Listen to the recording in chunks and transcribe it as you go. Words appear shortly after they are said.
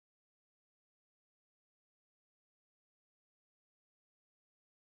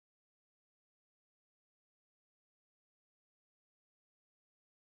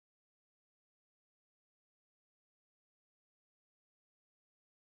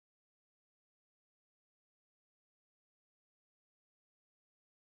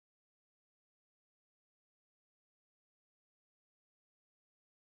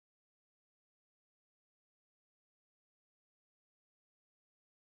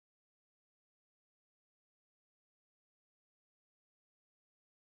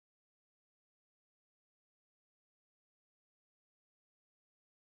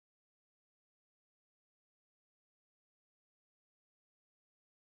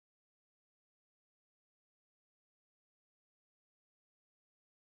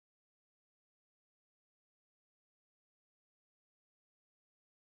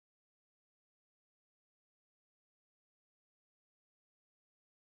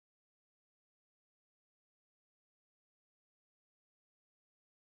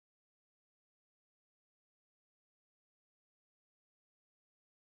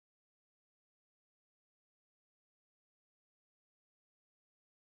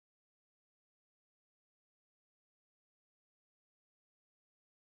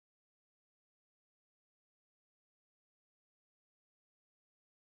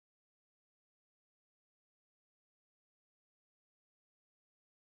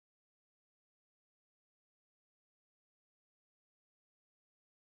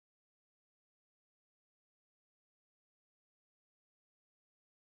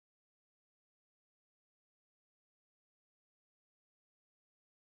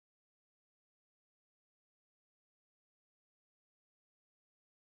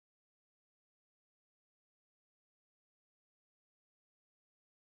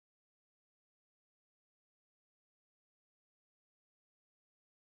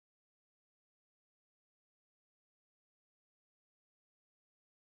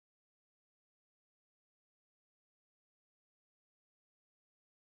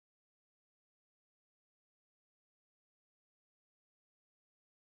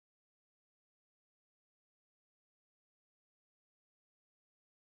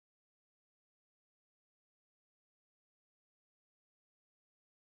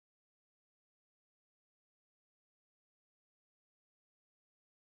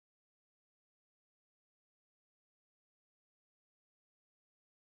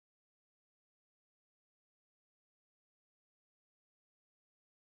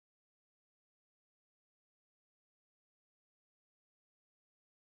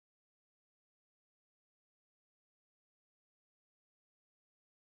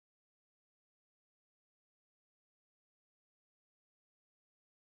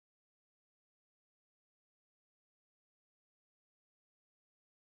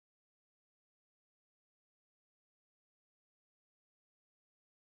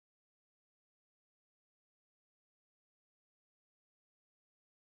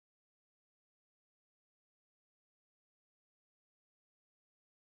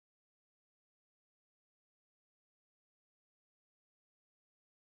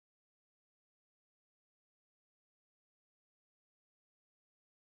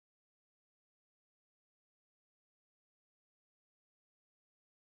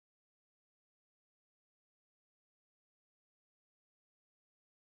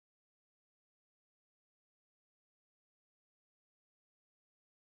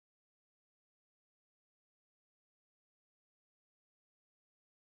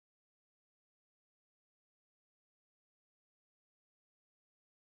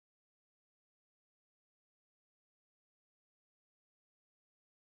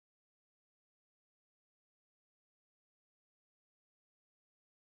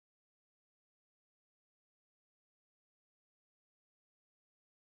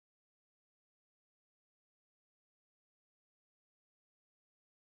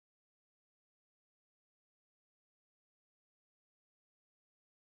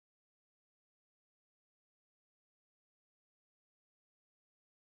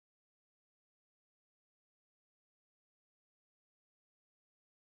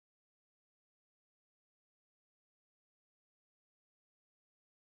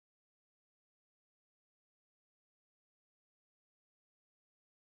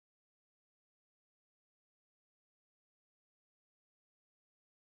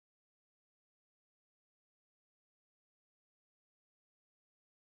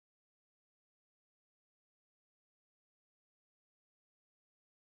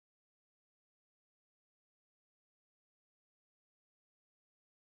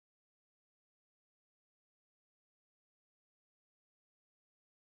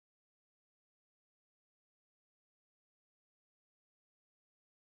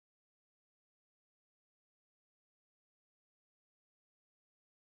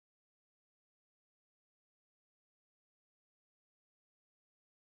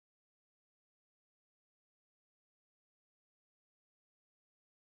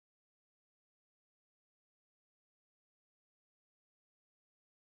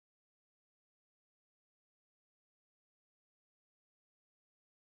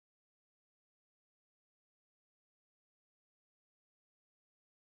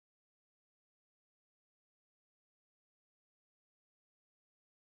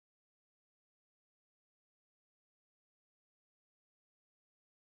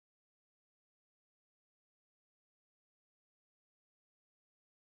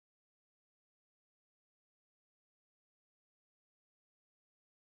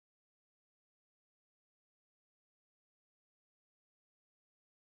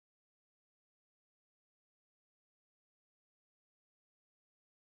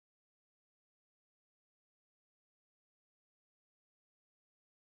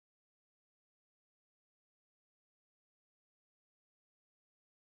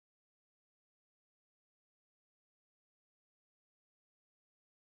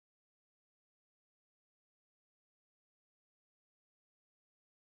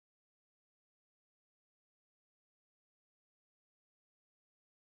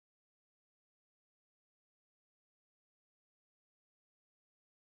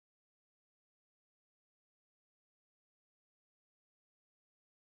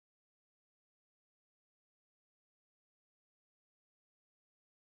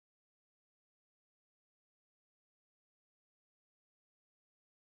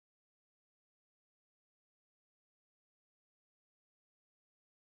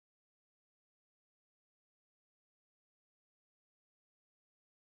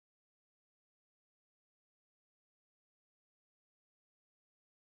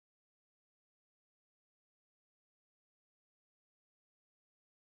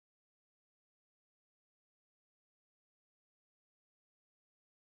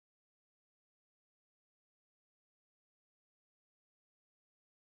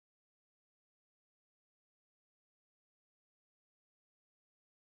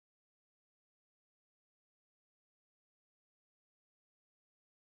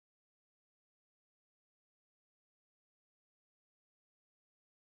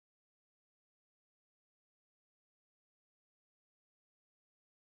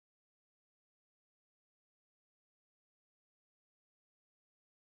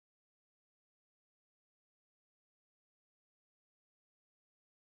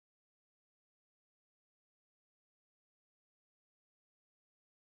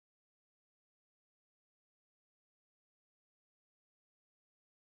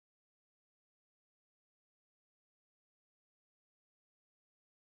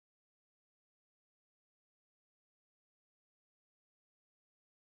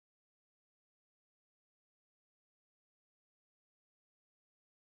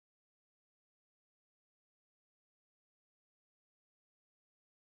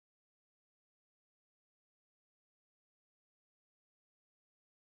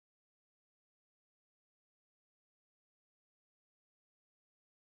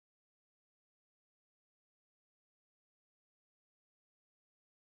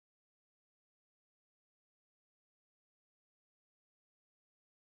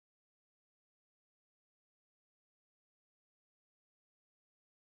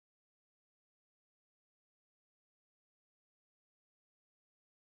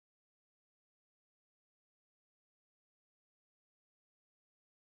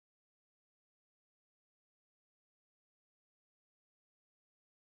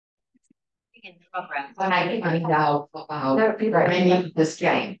when I find out about maybe this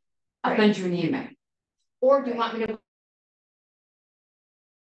game, I'll send you an email. Or do you want me to?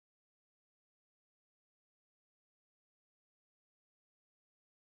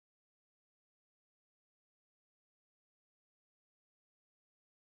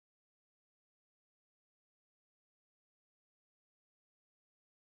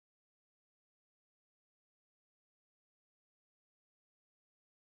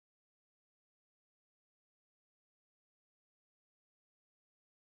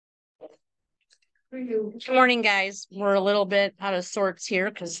 Good morning, guys. We're a little bit out of sorts here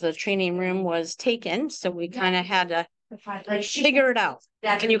because the training room was taken, so we kind of had to figure it out.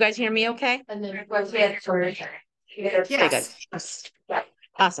 Can you guys hear me okay? And then Very good.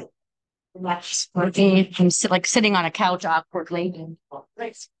 Awesome. I'm sitting on a couch awkwardly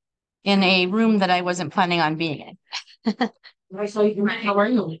in a room that I wasn't planning on being in. How are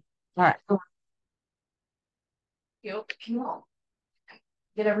you? All right.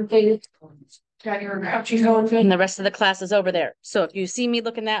 Get everything. Got your couches going good. And the rest of the class is over there. So if you see me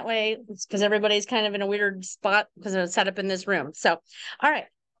looking that way, it's because everybody's kind of in a weird spot because it's set up in this room. So, all right.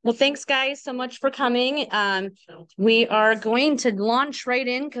 Well, thanks guys so much for coming. We are going to launch right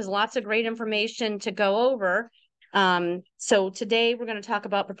in because lots of great information to go over. So today we're going to talk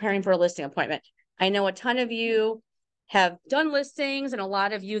about preparing for a listing appointment. I know a ton of you have done listings and a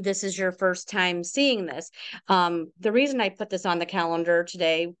lot of you, this is your first time seeing this. The reason I put this on the calendar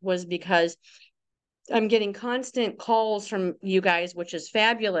today was because I'm getting constant calls from you guys, which is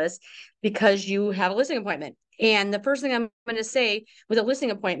fabulous because you have a listing appointment. And the first thing I'm going to say with a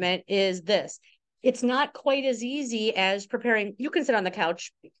listing appointment is this. It's not quite as easy as preparing. You can sit on the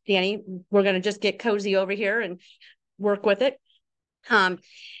couch, Danny. We're going to just get cozy over here and work with it.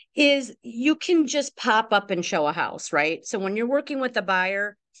 Is you can just pop up and show a house, right? So when you're working with a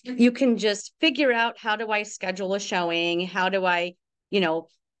buyer, you can just figure out, how do I schedule a showing? How do I,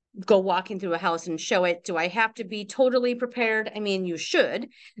 go walking through a house and show it? Do I have to be totally prepared? I mean, you should,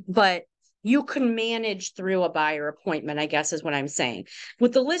 but you can manage through a buyer appointment, I guess is what I'm saying.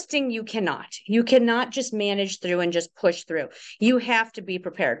 With the listing, you cannot. You cannot just manage through and just push through. You have to be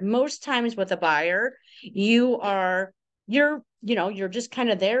prepared. Most times with a buyer, you're just kind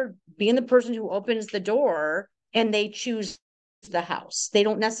of there being the person who opens the door and they choose the house. They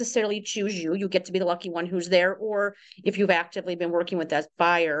don't necessarily choose you. You get to be the lucky one who's there. Or if you've actively been working with that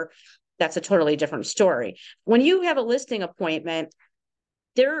buyer, that's a totally different story. When you have a listing appointment,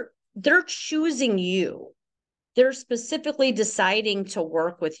 they're choosing you. They're specifically deciding to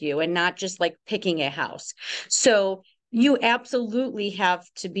work with you and not just like picking a house. So you absolutely have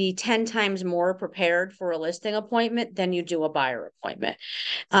to be 10 times more prepared for a listing appointment than you do a buyer appointment.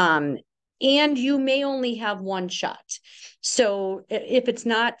 And you may only have one shot. So if it's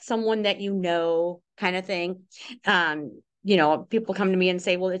not someone that kind of thing, people come to me and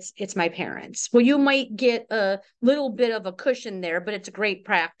say, well, it's my parents. Well, you might get a little bit of a cushion there, but it's a great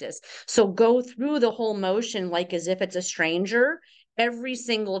practice. So go through the whole motion like as if it's a stranger every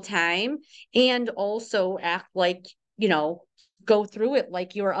single time, and also act like, go through it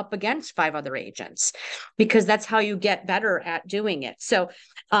like you're up against 5 other agents, because that's how you get better at doing it. So,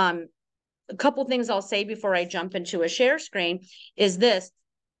 a couple things I'll say before I jump into a share screen is this.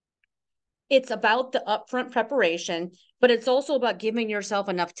 It's about the upfront preparation, but it's also about giving yourself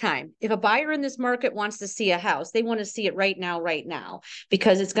enough time. If a buyer in this market wants to see a house, they want to see it right now,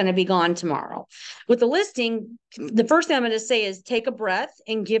 because it's going to be gone tomorrow. With the listing, the first thing I'm going to say is take a breath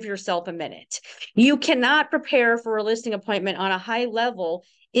and give yourself a minute. You cannot prepare for a listing appointment on a high level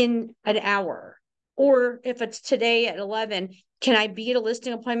in an hour. Or if it's today at 11, can I be at a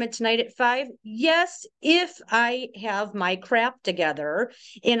listing appointment tonight at 5? Yes, if I have my crap together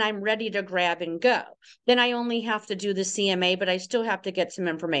and I'm ready to grab and go. Then I only have to do the CMA, but I still have to get some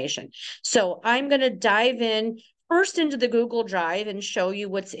information. So I'm going to dive in first into the Google Drive and show you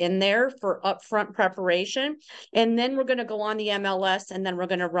what's in there for upfront preparation. And then we're going to go on the MLS, and then we're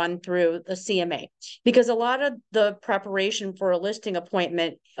going to run through the CMA, because a lot of the preparation for a listing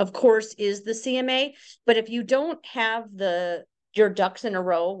appointment, of course, is the CMA. But if you don't have your ducks in a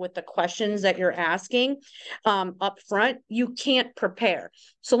row with the questions that you're asking up front, you can't prepare.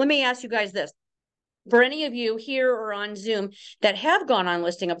 So let me ask you guys this. For any of you here or on Zoom that have gone on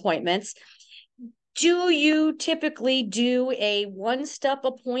listing appointments, do you typically do a one-step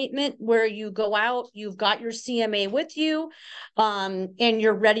appointment where you go out, you've got your CMA with you, and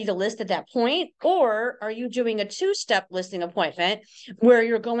you're ready to list at that point? Or are you doing a two-step listing appointment where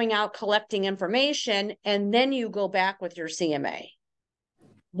you're going out collecting information and then you go back with your CMA?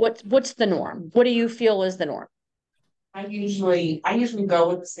 What's the norm? What do you feel is the norm? I usually go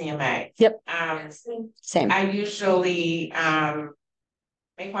with the CMA. Yep. Same. Same. I usually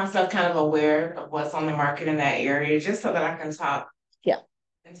make myself kind of aware of what's on the market in that area, just so that I can talk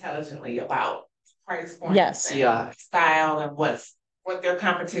intelligently about price points, Yes, and style, and what their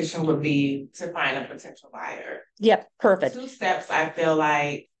competition would be to find a potential buyer. Yep, perfect. 2 steps, I feel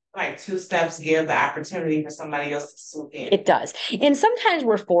like 2 steps give the opportunity for somebody else to swoop in. It does. And sometimes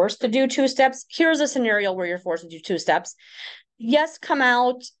we're forced to do 2 steps. Here's a scenario where you're forced to do 2 steps. Yes, come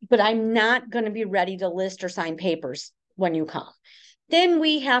out, but I'm not going to be ready to list or sign papers when you come. Then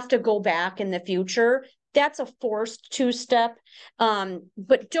we have to go back in the future. That's a forced 2-step.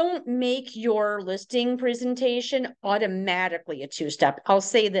 But don't make your listing presentation automatically a 2-step. I'll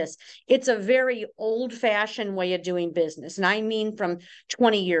say this, it's a very old-fashioned way of doing business. And I mean from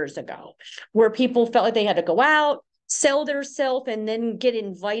 20 years ago, where people felt like they had to go out, sell their self, and then get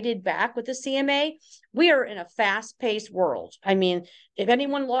invited back with the CMA. We are in a fast-paced world. I mean, if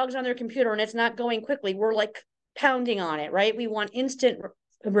anyone logs on their computer and it's not going quickly, we're like pounding on it, right? We want instant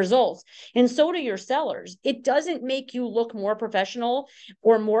results. And so do your sellers. It doesn't make you look more professional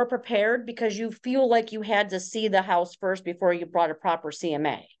or more prepared because you feel like you had to see the house first before you brought a proper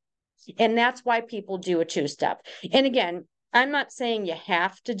CMA. And that's why people do a 2-step. And again, I'm not saying you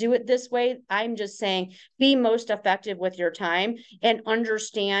have to do it this way. I'm just saying be most effective with your time and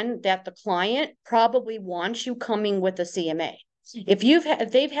understand that the client probably wants you coming with a CMA.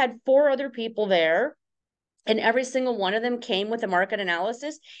 If they've had 4 other people there and every single one of them came with a market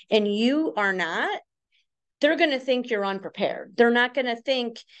analysis and you are not, they're going to think you're unprepared. They're not going to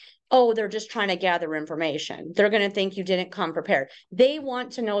think, oh, they're just trying to gather information. They're going to think you didn't come prepared. They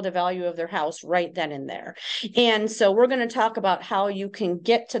want to know the value of their house right then and there. And so we're going to talk about how you can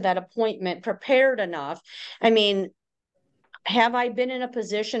get to that appointment prepared enough. I mean, have I been in a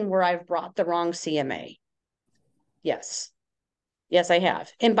position where I've brought the wrong CMA? Yes. Yes, I have.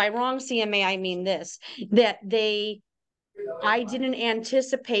 And by wrong CMA, I mean this, that I didn't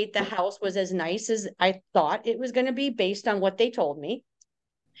anticipate the house was as nice as I thought it was going to be based on what they told me.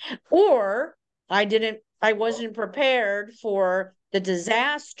 Or I wasn't prepared for the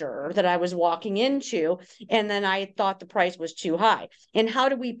disaster that I was walking into. And then I thought the price was too high. And how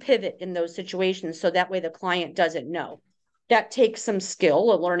do we pivot in those situations so that way the client doesn't know? That takes some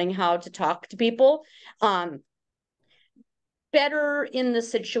skill of learning how to talk to people. Better in the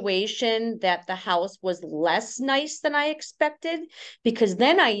situation that the house was less nice than I expected, because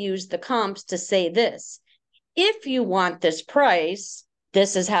then I used the comps to say this, if you want this price,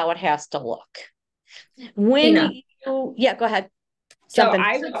 this is how it has to look. Go ahead. So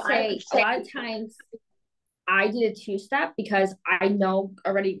I would say a lot of times I did a 2-step because I know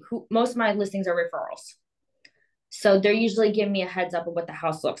already who most of my listings are referrals. So they're usually giving me a heads up of what the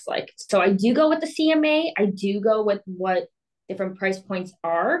house looks like. So I do go with the CMA. I do go with what different price points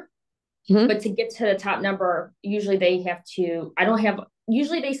are. Mm-hmm. But to get to the top number, usually they have to,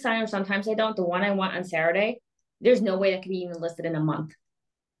 usually they sign them, sometimes I don't. The one I want on Saturday, there's no way that can be even listed in a month.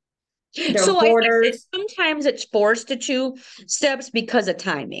 So I sometimes it's forced to 2 steps because of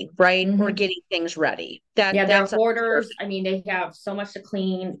timing, right? Mm-hmm. Or getting things ready. They're hoarders. I mean, they have so much to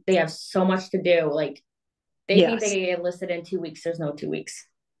clean. They have so much to do. Like they think they get listed in 2 weeks. There's no 2 weeks.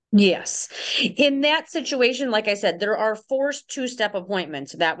 Yes. In that situation, like I said, there are forced 2-step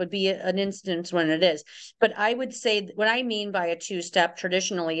appointments. That would be an instance when it is. But I would say what I mean by a 2-step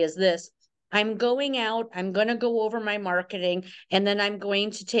traditionally is this. I'm going out, I'm going to go over my marketing, and then I'm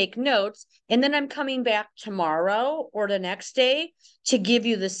going to take notes, and then I'm coming back tomorrow or the next day to give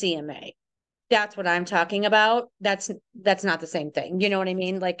you the CMA. That's what I'm talking about. That's not the same thing. You know what I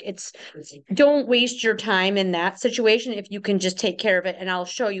mean? Like don't waste your time in that situation if you can just take care of it. And I'll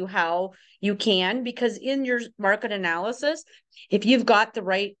show you how you can, because in your market analysis, if you've got the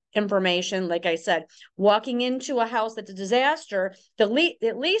right information, like I said, walking into a house that's a disaster, at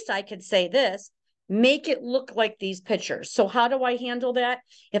least I could say this, make it look like these pictures. So how do I handle that?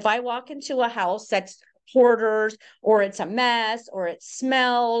 If I walk into a house that's hoarders, or it's a mess, or it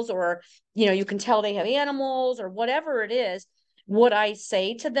smells, or you can tell they have animals, or whatever it is, would I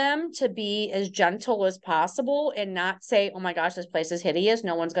say to them to be as gentle as possible and not say, oh my gosh, this place is hideous,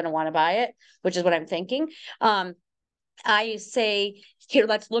 no one's going to want to buy it, which is what I'm thinking. I say, here,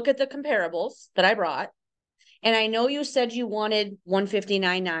 let's look at the comparables that I brought. And I know you said you wanted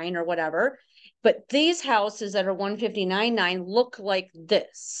 159.9 or whatever, but these houses that are 159.9 look like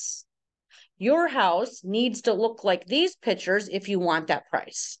this. Your house needs to look like these pictures if you want that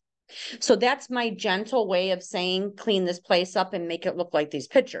price. So that's my gentle way of saying, clean this place up and make it look like these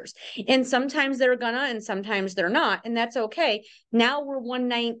pictures. And sometimes they're gonna, and sometimes they're not, and that's okay. Now we're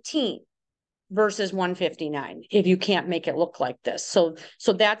 119. versus 159 if you can't make it look like this. So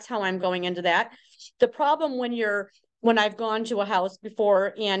that's how I'm going into that. The problem when I've gone to a house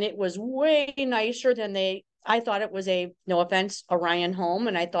before and it was way nicer than I thought it was no offense, a Ryan home,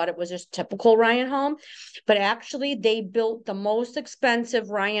 and I thought it was just typical Ryan home, but actually they built the most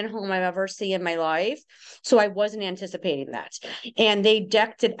expensive Ryan home I've ever seen in my life. So I wasn't anticipating that. And they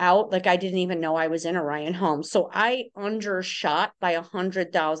decked it out like I didn't even know I was in a Ryan home. So I undershot by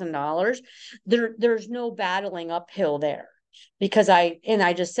 $100,000. There's no battling uphill there. Because I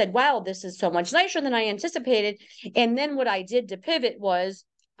just said, wow, this is so much nicer than I anticipated. And then what I did to pivot was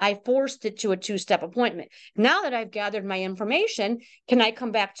I forced it to a 2-step appointment. Now that I've gathered my information, can I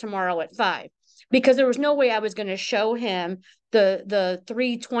come back tomorrow at 5? Because there was no way I was going to show him the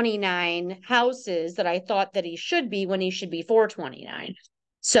 329 houses that I thought that he should be when he should be 429.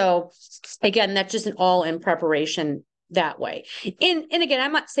 So again, that's just all in preparation that way. And again,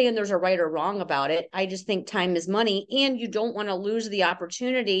 I'm not saying there's a right or wrong about it. I just think time is money, and you don't want to lose the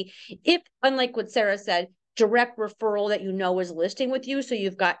opportunity if, unlike what Sarah said, direct referral that you know is listing with you, so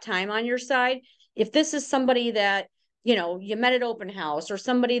you've got time on your side. If this is somebody that you met at open house, or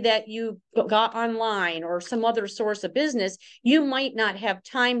somebody that you got online, or some other source of business, you might not have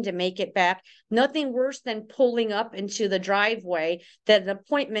time to make it back. Nothing worse than pulling up into the driveway that an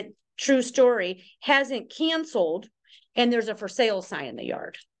appointment, true story, hasn't canceled and there's a for sale sign in the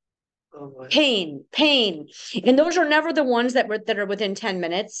yard. Oh, pain. And those are never the ones that are within 10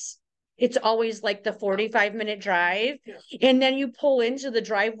 minutes. It's always like the 45-minute drive. And then you pull into the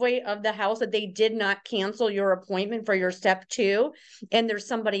driveway of the house that they did not cancel your appointment for your step 2. And there's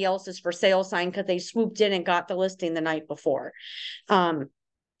somebody else's for sale sign because they swooped in and got the listing the night before. All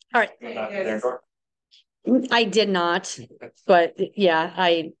right. I did not, but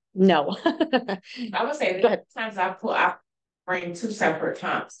yeah, no. I would say sometimes I bring 2 separate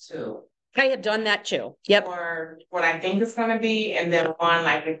comps too. I have done that too. Yep. Or what I think it's going to be, and then one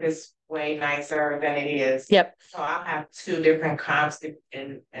like if it's way nicer than it is. Yep. So I'll have 2 different comps,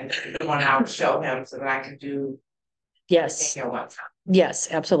 and the one I'll show him so that I can do. Yes. At one time. Yes,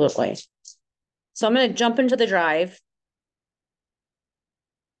 absolutely. So I'm going to jump into the drive.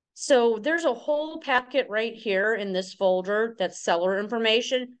 So there's a whole packet right here in this folder that's seller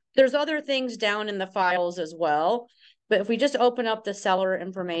information. There's other things down in the files as well. But if we just open up the seller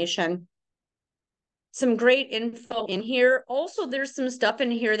information, some great info in here. Also, there's some stuff in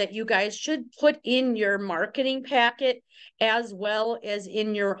here that you guys should put in your marketing packet as well as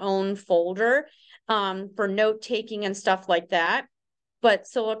in your own folder for note taking and stuff like that. But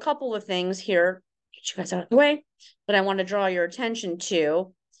so a couple of things here, get you guys out of the way, that I want to draw your attention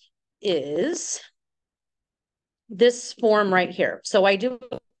to is this form right here. So I do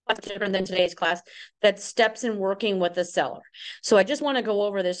different than today's class, that steps in working with the seller. So I just want to go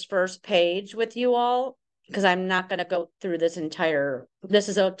over this first page with you all, because I'm not going to go through this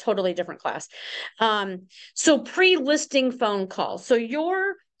is a totally different class. So pre-listing phone call. So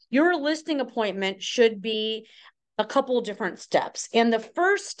your listing appointment should be a couple of different steps. And the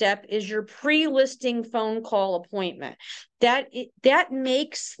first step is your pre-listing phone call appointment. That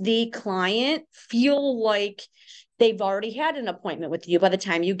makes the client feel like they've already had an appointment with you by the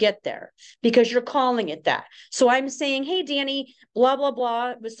time you get there, because you're calling it that. So I'm saying, hey, Danny, blah, blah, blah.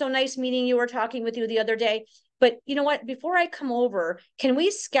 It was so nice meeting you or talking with you the other day. But you know what? Before I come over, can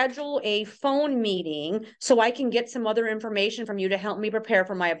we schedule a phone meeting so I can get some other information from you to help me prepare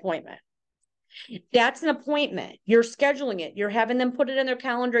for my appointment? That's an appointment. You're scheduling it. You're having them put it in their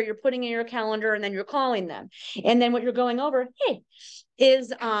calendar. You're putting in your calendar, and then you're calling them. And then what you're going over, hey,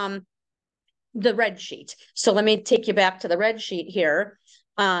 is the red sheet. So let me take you back to the red sheet here.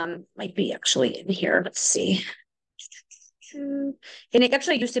 Might be actually in here. Let's see. And it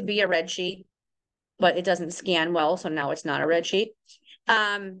actually used to be a red sheet, but it doesn't scan well. So now it's not a red sheet.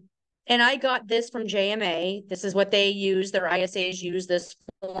 And I got this from JMA. This is what they use. Their ISAs use this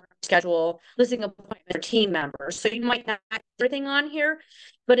form to schedule listing appointment for team members. So you might not have everything on here,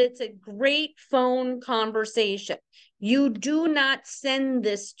 but it's a great phone conversation. You do not send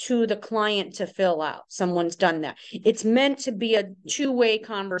this to the client to fill out. Someone's done that. It's meant to be a two-way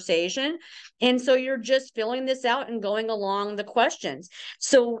conversation. And so you're just filling this out and going along the questions.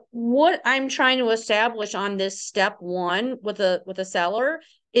 So what I'm trying to establish on this step 1 with a seller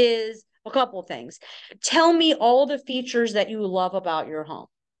is a couple of things. Tell me all the features that you love about your home.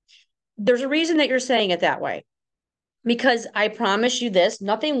 There's a reason that you're saying it that way. Because I promise you this,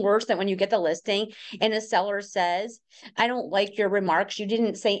 nothing worse than when you get the listing and a seller says, I don't like your remarks. You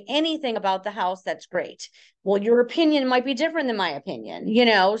didn't say anything about the house. That's great. Well, your opinion might be different than my opinion, you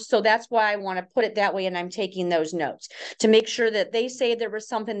know? So that's why I want to put it that way. And I'm taking those notes to make sure that they say there was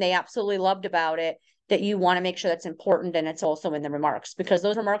something they absolutely loved about it, that you want to make sure that's important and it's also in the remarks, because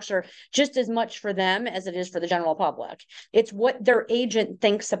those remarks are just as much for them as it is for the general public. It's what their agent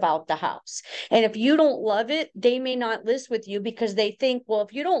thinks about the house. And if you don't love it, they may not list with you because they think, well,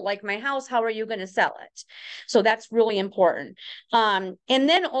 if you don't like my house, how are you going to sell it? So that's really important. And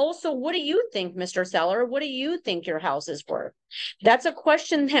then also, what do you think, Mr. Seller? What do you think your house is worth? That's a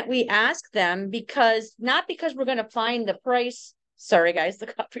question that we ask them, because not because we're going to find the price. Sorry, guys, the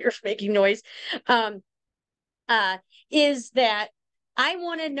copier's making noise. Is that I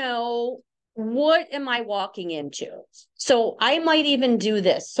want to know, what am I walking into? So I might even do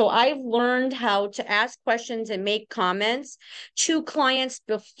this. So I've learned how to ask questions and make comments to clients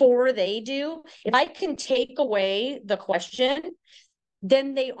before they do. If I can take away the question,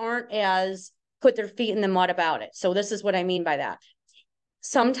 then they aren't as put their feet in the mud about it. So this is what I mean by that.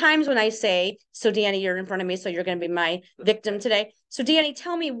 Sometimes when I say, so Danny, you're in front of me, so you're going to be my victim today. So Danny,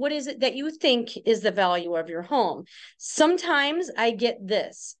 tell me, what is it that you think is the value of your home? Sometimes I get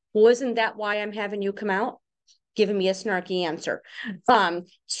this. Well, isn't that why I'm having you come out? Giving me a snarky answer.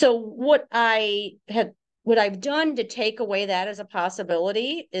 So what I've done to take away that as a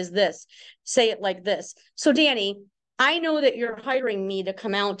possibility is this. Say it like this. So Danny, I know that you're hiring me to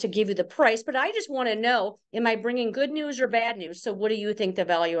come out to give you the price, but I just want to know, am I bringing good news or bad news? So what do you think the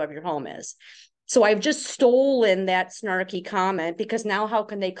value of your home is? So I've just stolen that snarky comment, because now how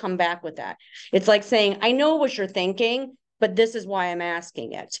can they come back with that? It's like saying, I know what you're thinking, but this is why I'm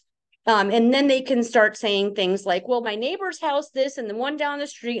asking it. And then they can start saying things like, well, my neighbor's house, this, and the one down the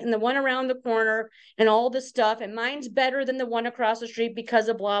street, and the one around the corner, and all this stuff, and mine's better than the one across the street because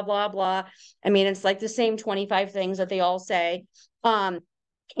of blah, blah, blah. I mean, it's like the same 25 things that they all say. And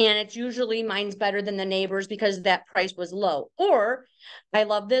it's usually mine's better than the neighbor's because that price was low. Or I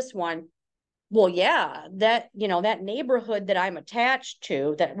love this one. Well, yeah, that, you know, that neighborhood that I'm attached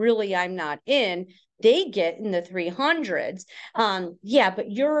to, that really I'm not in, they get in the 300s. Yeah, but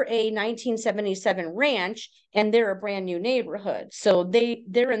you're a 1977 ranch and they're a brand new neighborhood. So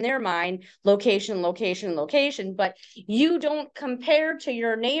they're in their mind, location, location, location, but you don't compare to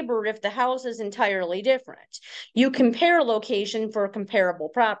your neighbor if the house is entirely different. You compare location for comparable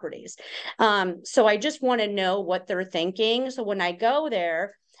properties. So I just want to know what they're thinking. So when I go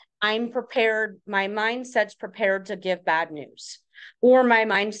there, I'm prepared, my mindset's prepared to give bad news, or my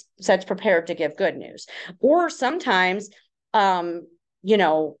mindset's prepared to give good news. Or sometimes, you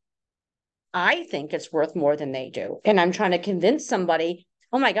know, I think it's worth more than they do. And I'm trying to convince somebody,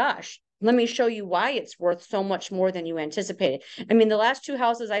 oh my gosh, let me show you why it's worth so much more than you anticipated. I mean, the last two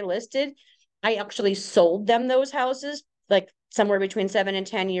houses I listed, I actually sold them those houses, like somewhere between 7 and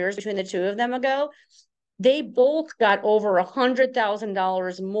 10 years between the two of them ago. They both got over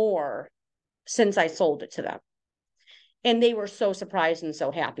 $100,000 more since I sold it to them. And they were so surprised and so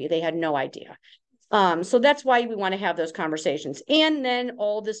happy. They had no idea. So that's why we want to have those conversations. And then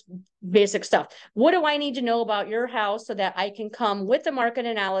all this basic stuff. What do I need to know about your house so that I can come with the market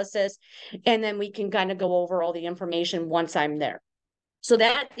analysis, and then we can kind of go over all the information once I'm there. So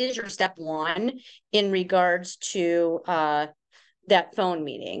that is your step one in regards to that phone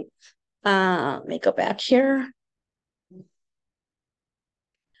meeting. Let me go back here.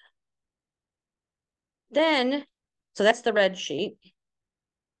 Then, so that's the red sheet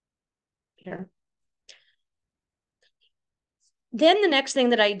here. Then the next thing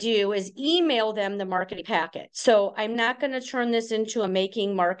that I do is email them the marketing packet. So I'm not going to turn this into a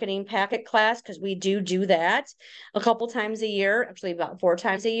making marketing packet class, because we do that a couple times a year, actually about 4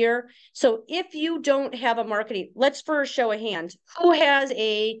 times a year. So if you don't have a marketing, let's first show of hands, who has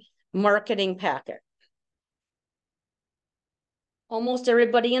a marketing packet? Almost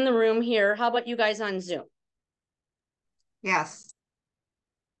everybody in the room here. How about you guys on Zoom? Yes.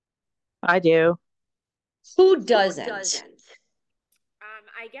 I do. Who doesn't?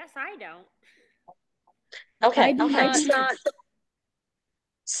 I guess I don't. Okay. I do not.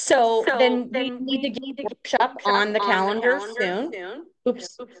 So then we need to get a workshop on the calendar soon.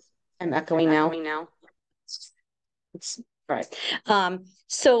 Oops, I'm echoing now. It's right.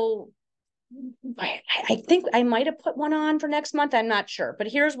 So I think I might have put one on for next month. I'm not sure, but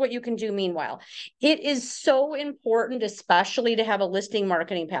here's what you can do meanwhile. It is so important, especially to have a listing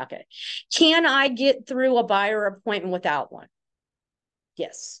marketing packet. Can I get through a buyer appointment without one?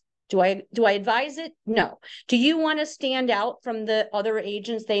 Yes. Do I advise it? No. Do you want to stand out from the other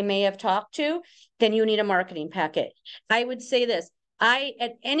agents they may have talked to? Then you need a marketing packet. I would say this.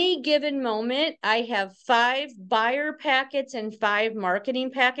 At any given moment, I have 5 buyer packets and 5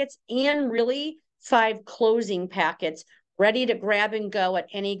 marketing packets and really 5 closing packets ready to grab and go at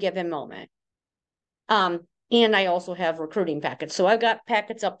any given moment. And I also have recruiting packets. So I've got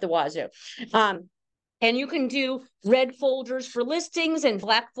packets up the wazoo. And you can do red folders for listings and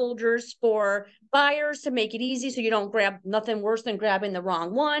black folders for buyers to make it easy so you don't grab nothing worse than grabbing the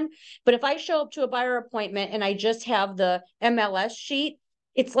wrong one. But if I show up to a buyer appointment and I just have the MLS sheet,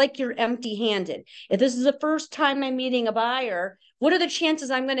 it's like you're empty-handed. If this is the first time I'm meeting a buyer, what are the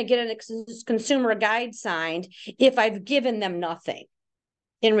chances I'm going to get a consumer guide signed if I've given them nothing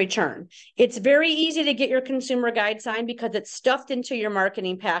in return? It's very easy to get your consumer guide signed because it's stuffed into your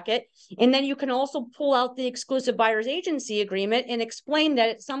marketing packet. And then you can also pull out the exclusive buyer's agency agreement and explain that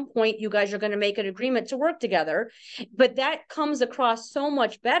at some point you guys are going to make an agreement to work together. But that comes across so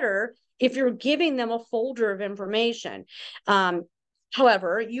much better if you're giving them a folder of information.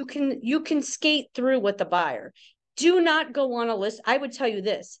 However, you can skate through with the buyer. Do not go on a list. I would tell you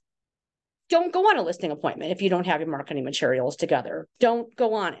this. Don't go on a listing appointment if you don't have your marketing materials together. Don't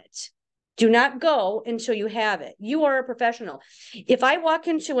go on it. Do not go until you have it. You are a professional. If I walk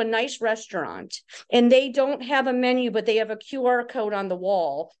into a nice restaurant and they don't have a menu, but they have a QR code on the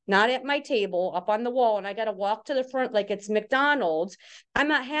wall, not at my table, up on the wall, and I got to walk to the front like it's McDonald's, I'm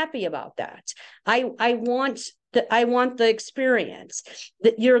not happy about that. I want the experience.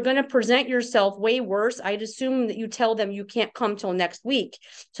 That you're going to present yourself way worse. I'd assume that you tell them you can't come till next week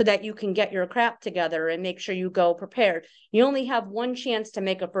so that you can get your crap together and make sure you go prepared. You only have one chance to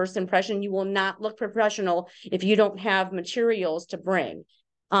make a first impression. You will not look professional if you don't have materials to bring.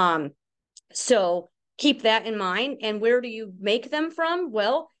 So keep that in mind. And where do you make them from?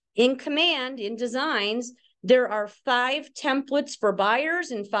 Well, in Command, in Designs, there are 5 templates for buyers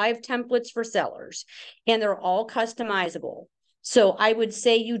and 5 templates for sellers, and they're all customizable. So I would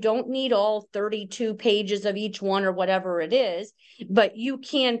say you don't need all 32 pages of each one or whatever it is, but you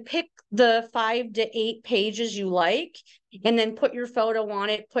can pick the 5 to 8 pages you like and then put your photo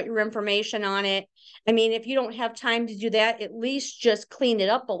on it, put your information on it. I mean, if you don't have time to do that, at least just clean it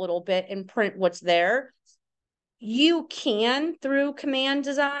up a little bit and print what's there. You can, through Command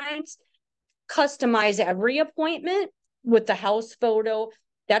Designs, customize every appointment with the house photo.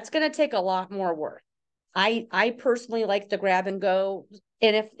 That's going to take a lot more work. I personally like the grab and go.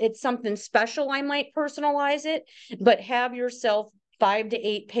 And if it's something special, I might personalize it, but have yourself 5 to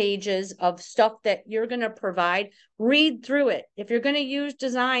 8 pages of stuff that you're going to provide. Read through it. If you're going to use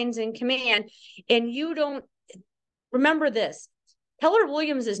Designs in Command and you don't remember this, Keller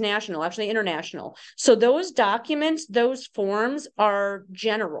Williams is national, actually international. So those documents, those forms are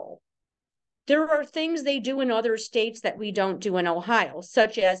general. There are things they do in other states that we don't do in Ohio,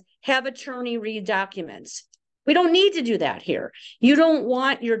 such as have attorney read documents. We don't need to do that here. You don't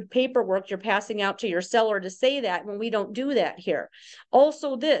want your paperwork you're passing out to your seller to say that when we don't do that here.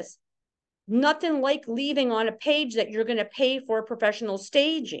 Also this, nothing like leaving on a page that you're going to pay for professional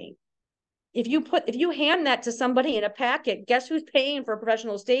staging. If you hand that to somebody in a packet, guess who's paying for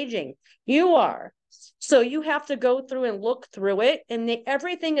professional staging? You are. So you have to go through and look through it, and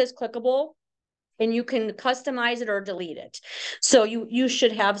everything is clickable. And you can customize it or delete it. So you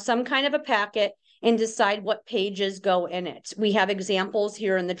should have some kind of a packet and decide what pages go in it. We have examples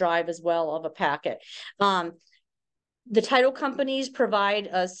here in the drive as well of a packet. The title companies provide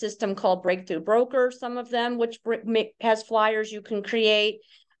a system called Breakthrough Broker, some of them, which has flyers you can create.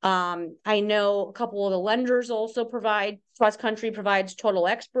 I know a couple of the lenders also provide, Cross Country provides Total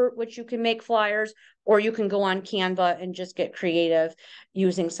Expert, which you can make flyers, or you can go on Canva and just get creative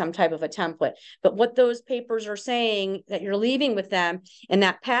using some type of a template. But what those papers are saying that you're leaving with them in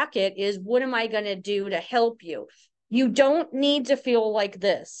that packet is, what am I going to do to help you? You don't need to feel like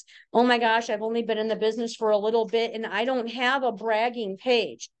this. Oh my gosh, I've only been in the business for a little bit and I don't have a bragging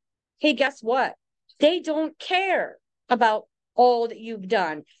page. Hey, guess what? They don't care about all that you've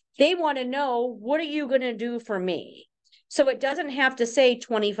done. They want to know, what are you going to do for me? So it doesn't have to say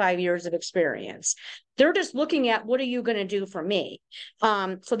 25 years of experience. They're just looking at, what are you going to do for me?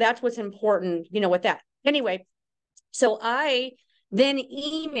 So that's what's important, with that. Anyway, so I then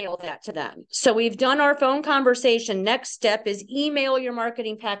email that to them. So we've done our phone conversation. Next step is email your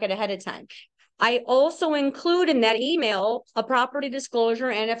marketing packet ahead of time. I also include in that email a property disclosure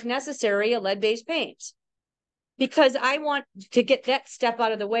and, if necessary, a lead-based paint, because I want to get that step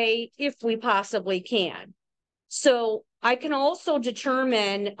out of the way if we possibly can. So I can also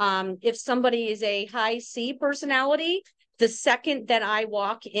determine if somebody is a high C personality, the second that I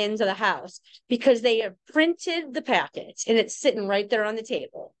walk into the house, because they have printed the packets and it's sitting right there on the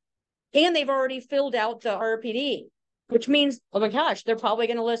table. And they've already filled out the RPD, which means, oh my gosh, they're probably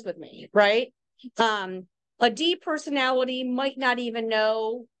going to list with me, right? A D personality might not even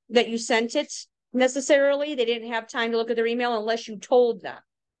know that you sent it necessarily. They didn't have time to look at their email unless you told them.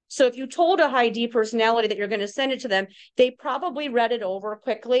 So if you told a high D personality that you're going to send it to them, they probably read it over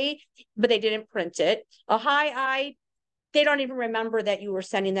quickly, but they didn't print it. A high I, they don't even remember that you were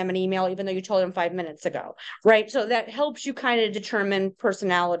sending them an email, even though you told them 5 minutes ago, right? So that helps you kind of determine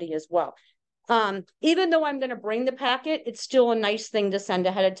personality as well. Even though I'm going to bring the packet, it's still a nice thing to send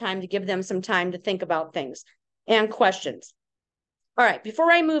ahead of time to give them some time to think about things and questions. All right, before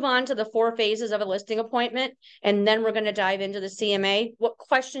I move on to the 4 phases of a listing appointment, and then we're going to dive into the CMA, what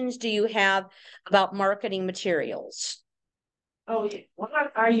questions do you have about marketing materials? Oh, yeah. Why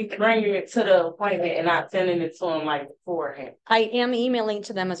are you bringing it to the appointment and not sending it to them like beforehand? I am emailing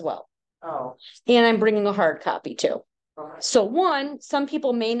to them as well. Oh. And I'm bringing a hard copy too. Okay. So one, some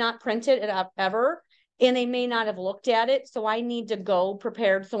people may not print it ever, and they may not have looked at it. So I need to go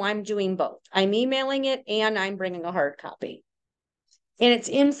prepared. So I'm doing both. I'm emailing it and I'm bringing a hard copy. And it's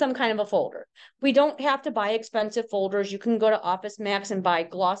in some kind of a folder. We don't have to buy expensive folders. You can go to Office Max and buy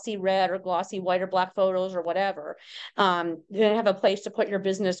glossy red or glossy white or black photos or whatever. You have a place to put your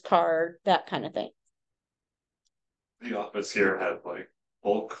business card, that kind of thing. The office here has like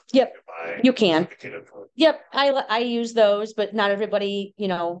bulk. Yep, you can. Yep, I use those, but not everybody,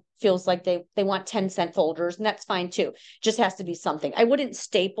 feels like they want 10-cent folders, and that's fine too. Just has to be something. I wouldn't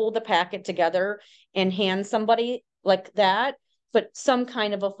staple the packet together and hand somebody like that, but some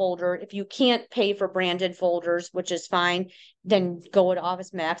kind of a folder. If you can't pay for branded folders, which is fine, then go to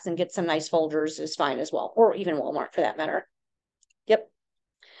Office Max and get some nice folders is fine as well, or even Walmart for that matter. Yep.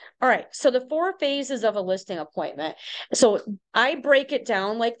 All right, so the 4 phases of a listing appointment. So I break it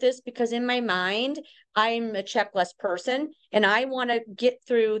down like this because in my mind, I'm a checklist person and I want to get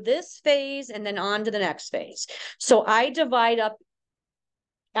through this phase and then on to the next phase. So I divide up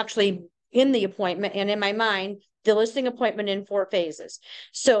actually in the appointment and in my mind, the listing appointment in 4 phases.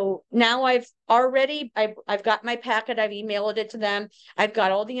 So now I've got my packet, I've emailed it to them. I've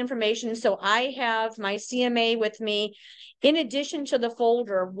got all the information. So I have my CMA with me. In addition to the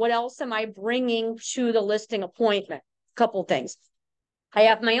folder, what else am I bringing to the listing appointment? A couple things. I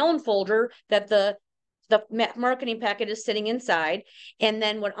have my own folder that the marketing packet is sitting inside. And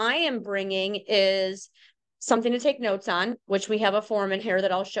then what I am bringing is something to take notes on, which we have a form in here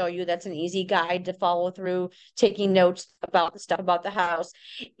that I'll show you. That's an easy guide to follow through, taking notes about the stuff about the house.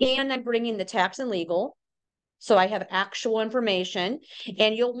 And I'm bringing the tax and legal. So I have actual information,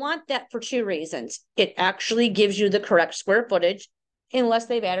 and you'll want that for 2 reasons. It actually gives you the correct square footage, unless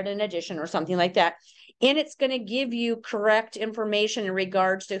they've added an addition or something like that. And it's going to give you correct information in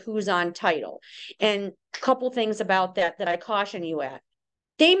regards to who's on title. And a couple things about that I caution you at.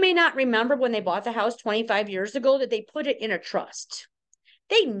 They may not remember when they bought the house 25 years ago that they put it in a trust.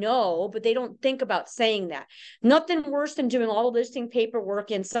 They know, but they don't think about saying that. Nothing worse than doing all the listing paperwork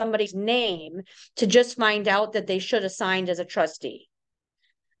in somebody's name to just find out that they should have signed as a trustee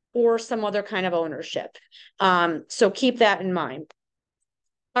or some other kind of ownership. So keep that in mind.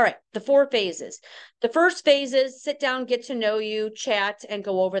 All right, the 4 phases. The first phase is sit down, get to know you, chat, and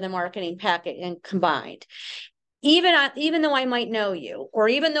go over the marketing packet and combined. Even though I might know you, or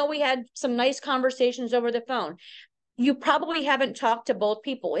even though we had some nice conversations over the phone, you probably haven't talked to both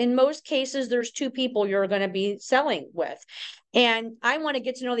people. In most cases, there's 2 people you're going to be selling with. And I want to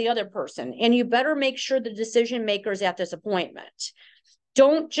get to know the other person. And you better make sure the decision maker's at this appointment.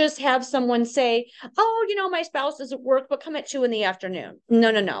 Don't just have someone say, oh, my spouse is at work, but come at 2 in the afternoon.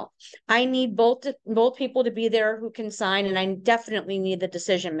 No. I need both people to be there who can sign, and I definitely need the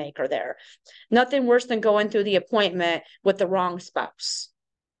decision maker there. Nothing worse than going through the appointment with the wrong spouse.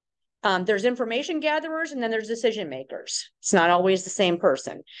 There's information gatherers and then there's decision makers. It's not always the same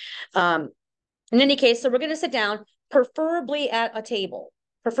person. In any case, so we're going to sit down, preferably at a table.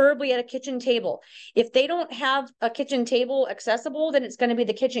 Preferably at a kitchen table. If they don't have a kitchen table accessible, then it's going to be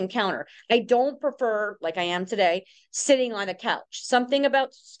the kitchen counter. I don't prefer, like I am today, sitting on the couch. Something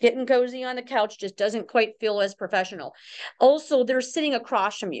about getting cozy on the couch just doesn't quite feel as professional. Also, they're sitting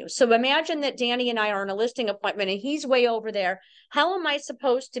across from you. So imagine that Danny and I are in a listing appointment and he's way over there. How am I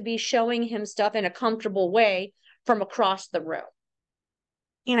supposed to be showing him stuff in a comfortable way from across the room?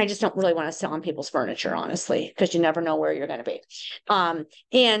 And I just don't really want to sit on people's furniture, honestly, because you never know where you're going to be.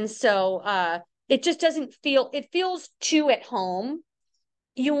 And so it just doesn't feel, it feels too at home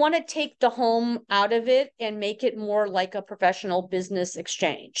you want to take the home out of it and make it more like a professional business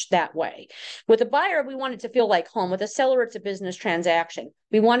exchange that way. With a buyer, we want it to feel like home. With a seller, it's a business transaction.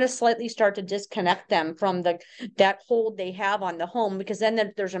 We want to slightly start to disconnect them from that hold they have on the home, because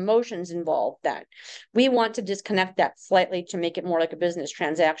then there's emotions involved. That we want to disconnect that slightly to make it more like a business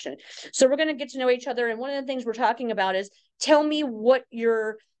transaction. So we're going to get to know each other. And one of the things we're talking about is, tell me what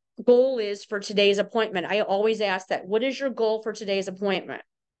your goal is for today's appointment. I always ask that. What is your goal for today's appointment?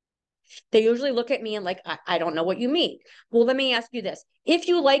 They usually look at me and like, I don't know what you mean. Well, let me ask you this. If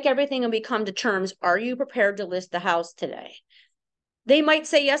you like everything and we come to terms, are you prepared to list the house today? They might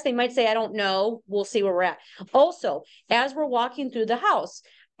say yes. They might say, I don't know. We'll see where we're at. Also, as we're walking through the house,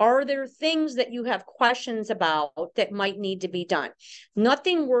 are there things that you have questions about that might need to be done?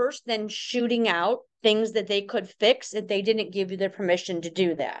 Nothing worse than shooting out things that they could fix if they didn't give you their permission to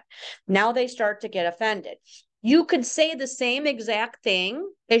do that. Now they start to get offended. You could say the same exact thing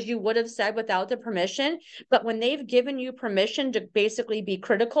as you would have said without the permission, but when they've given you permission to basically be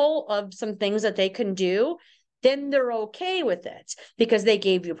critical of some things that they can do, then they're okay with it because they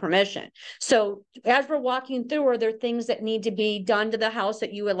gave you permission. So as we're walking through, are there things that need to be done to the house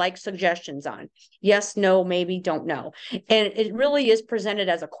that you would like suggestions on? Yes, no, maybe, don't know. And it really is presented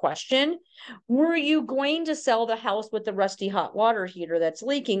as a question. Were you going to sell the house with the rusty hot water heater that's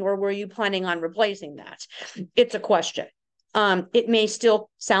leaking, or were you planning on replacing that? It's a question. It may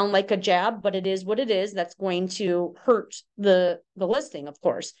still sound like a jab, but it is what it is. That's going to hurt the listing, of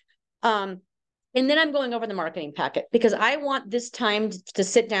course. And then I'm going over the marketing packet because I want this time to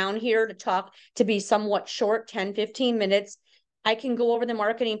sit down here to talk, to be somewhat short, 10, 15 minutes. I can go over the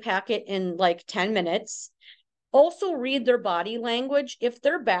marketing packet in like 10 minutes. Also read their body language. If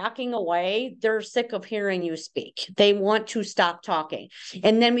they're backing away, they're sick of hearing you speak. They want to stop talking.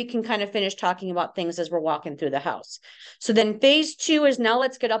 And then we can kind of finish talking about things as we're walking through the house. So then phase 2 is, now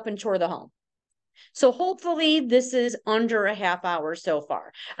let's get up and tour the home. So hopefully this is under a half hour so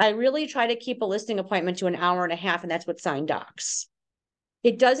far. I really try to keep a listing appointment to an hour and a half, and that's with signed docs.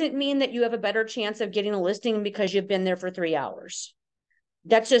 It doesn't mean that you have a better chance of getting a listing because you've been there for 3 hours.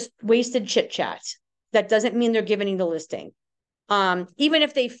 That's just wasted chit chat. That doesn't mean they're giving you the listing. Even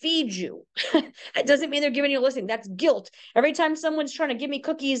if they feed you, it doesn't mean they're giving you a listing. That's guilt. Every time someone's trying to give me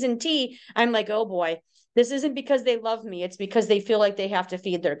cookies and tea, I'm like, oh boy, this isn't because they love me. It's because they feel like they have to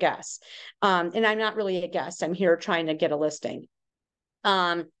feed their guests. And I'm not really a guest. I'm here trying to get a listing.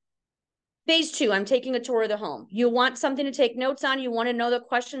 Phase 2, I'm taking a tour of the home. You want something to take notes on. You want to know the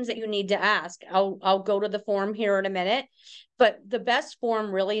questions that you need to ask. I'll go to the form here in a minute. But the best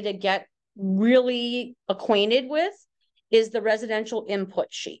form really to get really acquainted with is the residential input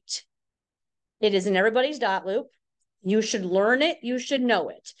sheet. It is in everybody's dot loop. You should learn it. You should know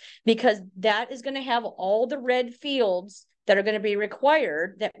it, because that is going to have all the red fields that are going to be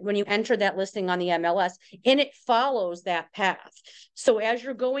required that when you enter that listing on the MLS, and it follows that path. So as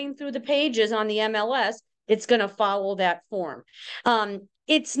you're going through the pages on the MLS, it's going to follow that form.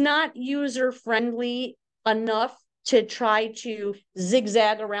 It's not user friendly enough to try to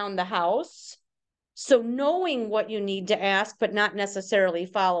zigzag around the house. So knowing what you need to ask, but not necessarily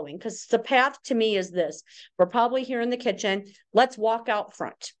following, because the path to me is this. We're probably here in the kitchen. Let's walk out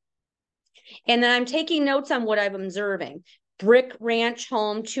front. And then I'm taking notes on what I'm observing. Brick ranch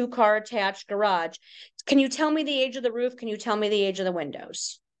home, 2-car attached garage. Can you tell me the age of the roof? Can you tell me the age of the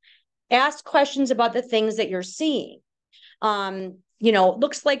windows? Ask questions about the things that you're seeing. You know, it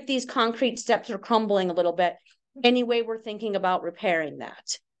looks like these concrete steps are crumbling a little bit. Anyway, we're thinking about repairing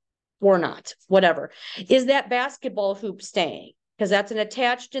that. Or not, whatever. Is that basketball hoop staying? Because that's an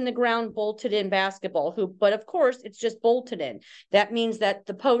attached in the ground, bolted in basketball hoop. But of course, it's just bolted in. That means that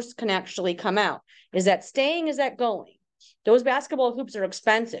the posts can actually come out. Is that staying? Is that going? Those basketball hoops are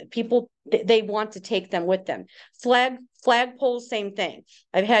expensive. People, they want to take them with them. Flag poles, same thing.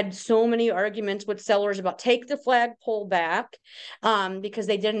 I've had so many arguments with sellers about take the flag pole back because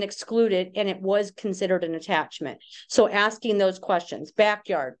they didn't exclude it and it was considered an attachment. So asking those questions.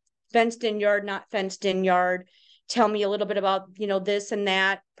 Backyard. Fenced in yard, not fenced in yard. Tell me a little bit about, you know, this and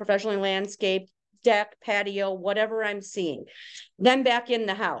that, professionally landscaped, deck, patio, whatever I'm seeing. Then back in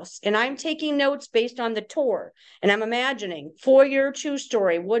the house. And I'm taking notes based on the tour. And I'm imagining foyer,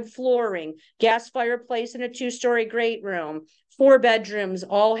 2-story, wood flooring, gas fireplace in a 2-story great room, 4 bedrooms,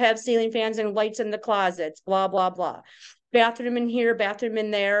 all have ceiling fans and lights in the closets, blah, blah, blah. Bathroom in here, bathroom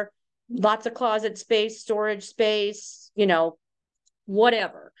in there, lots of closet space, storage space, you know,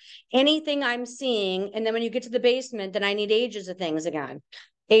 whatever, anything I'm seeing. And then when you get to the basement, then I need ages of things again.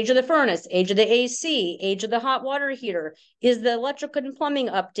 Age of the furnace, age of the AC, age of the hot water heater. Is the electrical and plumbing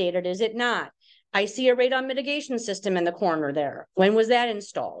updated? Is it not? I see a radon mitigation system in the corner there. When was that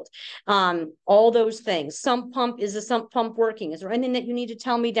installed? All those things. Sump pump, is the sump pump working? Is there anything that you need to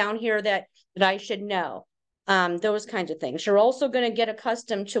tell me down here that I should know? Those kinds of things. You're also going to get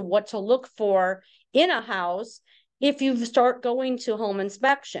accustomed to what to look for in a house if you start going to home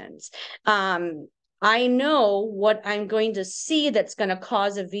inspections. I know what I'm going to see that's going to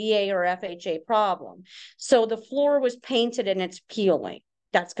cause a VA or FHA problem. So the floor was painted and it's peeling.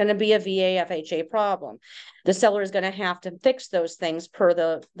 That's going to be a VA FHA problem. The seller is going to have to fix those things per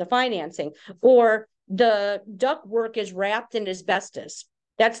the financing. Or the duct work is wrapped in asbestos.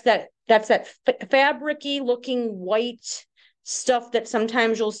 That's that fabric-y looking white stuff that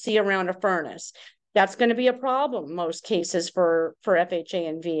sometimes you'll see around a furnace. That's going to be a problem in most cases for FHA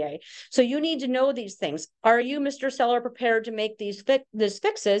and VA. So you need to know these things. Are you, Mr. Seller, prepared to make these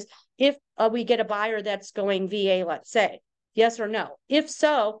fixes if we get a buyer that's going VA, let's say? Yes or no? If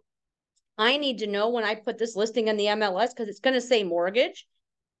so, I need to know when I put this listing in the MLS, because it's going to say mortgage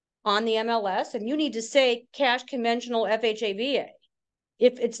on the MLS, and you need to say cash conventional FHA VA.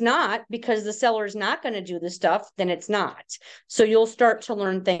 If it's not, because the seller is not going to do the stuff, then it's not. So you'll start to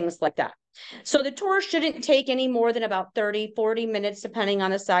learn things like that. So the tour shouldn't take any more than about 30-40 minutes, depending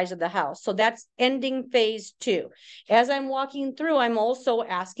on the size of the house. So that's ending phase 2. As I'm walking through, I'm also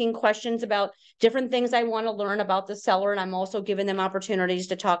asking questions about different things I want to learn about the seller. And I'm also giving them opportunities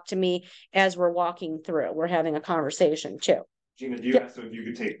to talk to me as we're walking through. We're having a conversation too. Gina, do you ask if you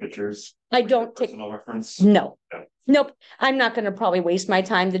could take pictures? I don't take personal reference. No. No. Nope. I'm not going to probably waste my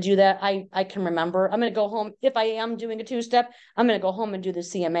time to do that. I can remember. I'm going to go home. If I am doing a 2-step, I'm going to go home and do the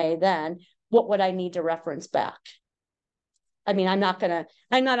CMA then. What would I need to reference back? I mean, I'm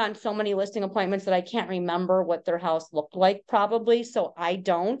not on so many listing appointments that I can't remember what their house looked like probably. So I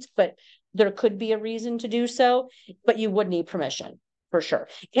don't, but there could be a reason to do so, but you would need permission for sure.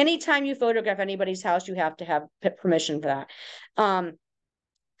 Anytime you photograph anybody's house, you have to have permission for that.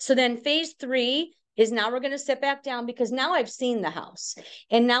 So then phase 3 is now we're going to sit back down, because now I've seen the house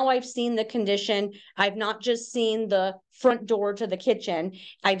and now I've seen the condition. I've not just seen the front door to the kitchen.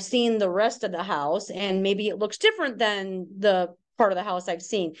 I've seen the rest of the house, and maybe it looks different than the part of the house I've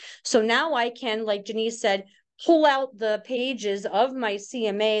seen. So now I can, like Janice said, pull out the pages of my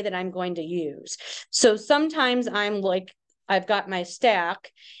CMA that I'm going to use. So sometimes I'm like, I've got my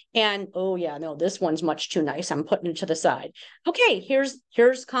stack and, oh yeah, no, this one's much too nice. I'm putting it to the side. Okay,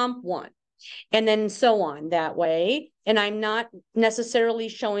 here's comp 1. And then so on that way. And I'm not necessarily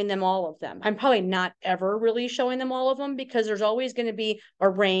showing them all of them. I'm probably not ever really showing them all of them, because there's always going to be a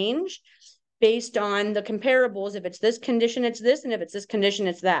range based on the comparables. If it's this condition, it's this. And if it's this condition,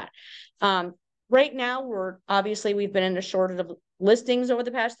 it's that. Right now, we've been in a shortage of listings over the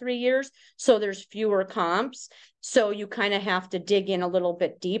past 3 years. So there's fewer comps. So you kind of have to dig in a little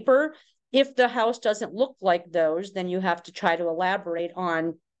bit deeper. If the house doesn't look like those, then you have to try to elaborate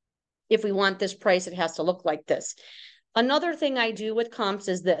on, if we want this price, it has to look like this. Another thing I do with comps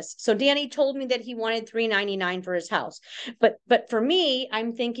is this. So Danny told me that he wanted $399 for his house, but for me,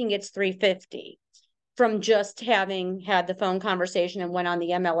 I'm thinking it's $350 from just having had the phone conversation and went on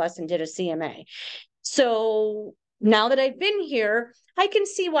the MLS and did a CMA. So now that I've been here, I can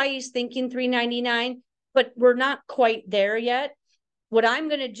see why he's thinking $399, but we're not quite there yet. What I'm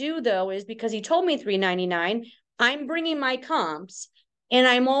going to do though is, because he told me $399, I'm bringing my comps. And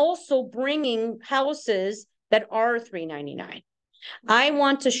I'm also bringing houses that are $399. I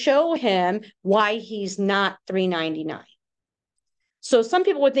want to show him why he's not $399. So some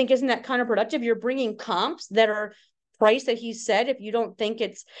people would think, isn't that counterproductive? You're bringing comps that are price that he said. If you don't think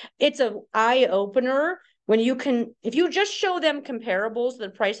it's an eye opener when if you just show them comparables, the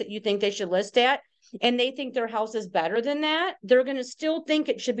price that you think they should list at, and they think their house is better than that, they're going to still think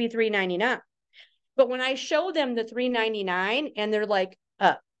it should be $399. But when I show them the $399 and they're like,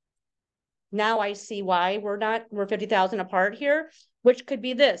 now I see why we're $50,000 apart here, which could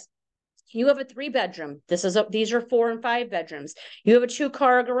be this. You have a 3-bedroom. These are 4 and 5 bedrooms. You have a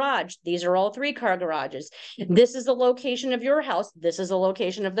 2-car garage. These are all 3-car garages. This is the location of your house. This is the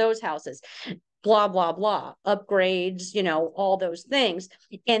location of those houses. Blah, blah, blah, upgrades, all those things.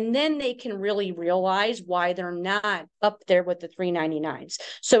 And then they can really realize why they're not up there with the $399s.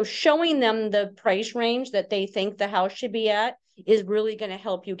 So showing them the price range that they think the house should be at is really going to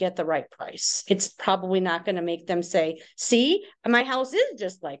help you get the right price. It's probably not going to make them say, see, my house is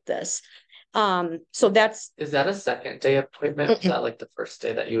just like this. So that's, Is that a second day appointment? Is that like the first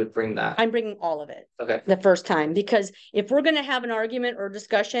day that you would bring that? I'm bringing all of it Okay. the first time, because if we're gonna have an argument or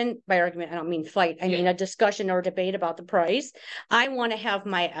discussion, by argument, I don't mean fight, I mean a discussion or debate about the price. I want to have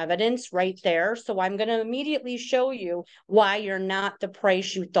my evidence right there, so I'm gonna immediately show you why you're not the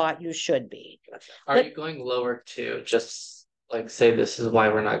price you thought you should be. Are you going lower too? Just like say this is why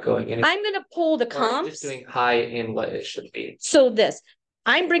we're not going any. I'm gonna pull the Or are you comps. just doing high in what it should be. So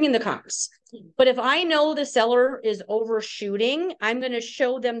I'm bringing the comps, but if I know the seller is overshooting, I'm going to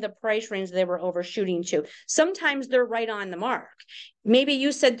show them the price range they were overshooting to. Sometimes they're right on the mark. Maybe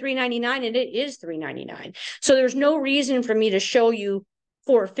you said $399 and it is $399. So there's no reason for me to show you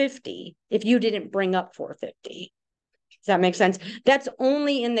 $450 if you didn't bring up $450. Does that make sense? That's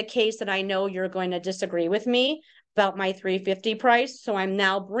only in the case that I know you're going to disagree with me about my $350 price. So I'm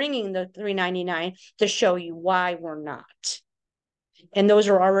now bringing the $399 to show you why we're not. And those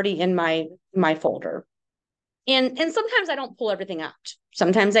are already in my folder. And sometimes I don't pull everything out.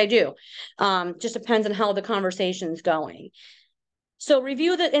 Sometimes I do. Just depends on how the conversation's going. So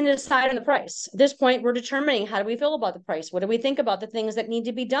review and decide on the price. At this point, we're determining how do we feel about the price? What do we think about the things that need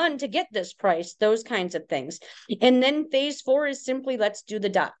to be done to get this price? Those kinds of things. And then phase 4 is simply let's do the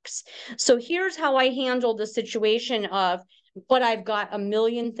docs. So here's how I handle the situation of, but I've got a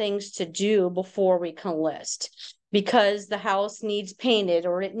million things to do before we can list, because the house needs painted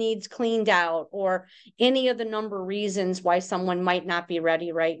or it needs cleaned out or any of the number of reasons why someone might not be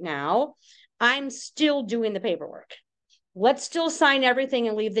ready right now. I'm still doing the paperwork. Let's still sign everything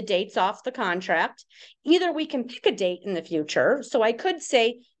and leave the dates off the contract. Either we can pick a date in the future. So I could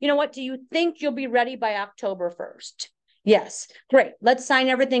say, you know what, do you think you'll be ready by October 1st? Yes, great. Let's sign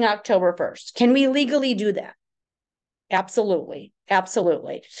everything October 1st. Can we legally do that? Absolutely.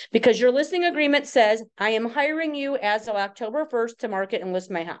 Absolutely. Because your listing agreement says, I am hiring you as of October 1st to market and list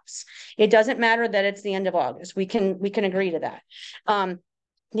my house. It doesn't matter that it's the end of August. We can agree to that.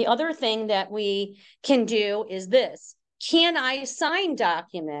 The other thing that we can do is this. Can I sign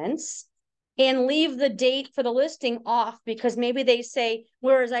documents and leave the date for the listing off? Because maybe they say,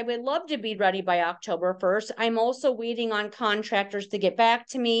 whereas I would love to be ready by October 1st, I'm also waiting on contractors to get back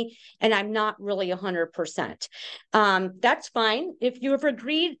to me and I'm not really 100%. That's fine. If you have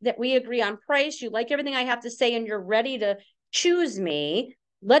agreed that we agree on price, you like everything I have to say and you're ready to choose me,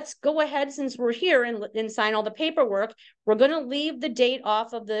 let's go ahead, since we're here, and sign all the paperwork. We're going to leave the date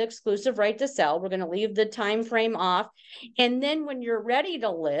off of the exclusive right to sell. We're going to leave the time frame off. And then when you're ready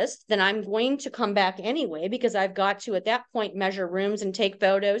to list, then I'm going to come back anyway, because I've got to, at that point, measure rooms and take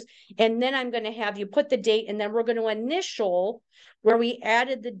photos. And then I'm going to have you put the date, and then we're going to initial where we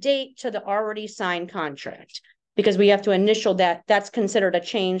added the date to the already signed contract, because we have to initial that. That's considered a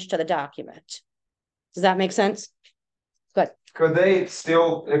change to the document. Does that make sense? Good. Could they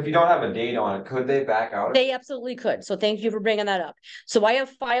still, if you don't have a date on it, could they back out? They absolutely could. So thank you for bringing that up. So I have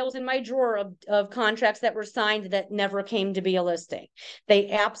files in my drawer of contracts that were signed that never came to be a listing. They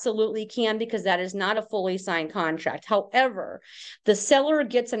absolutely can, because that is not a fully signed contract. However, the seller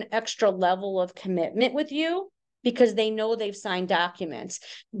gets an extra level of commitment with you because they know they've signed documents.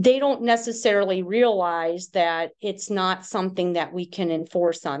 They don't necessarily realize that it's not something that we can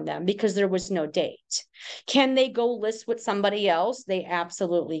enforce on them because there was no date. Can they go list with somebody else? They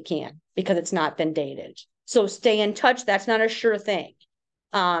absolutely can, because it's not been dated. So stay in touch. That's not a sure thing.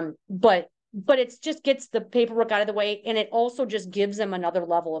 But it just gets the paperwork out of the way, and it also just gives them another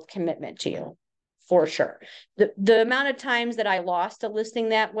level of commitment to you. For sure. The amount of times that I lost a listing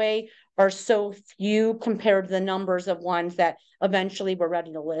that way are so few compared to the numbers of ones that eventually were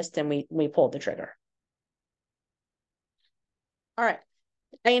ready to list and we pulled the trigger. All right.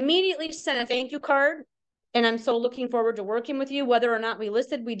 I immediately sent a thank you card, and I'm so looking forward to working with you, whether or not we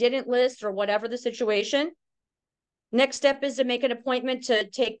listed, we didn't list, or whatever the situation. Next step is to make an appointment to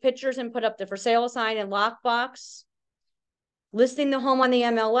take pictures and put up the for sale sign and lockbox, listing the home on the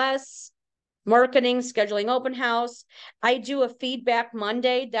MLS, marketing, scheduling open house. I do a feedback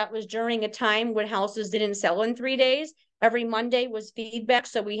Monday. That was during a time when houses didn't sell in 3 days. Every Monday was feedback.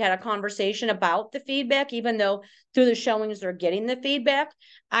 So we had a conversation about the feedback, even though through the showings they're getting the feedback.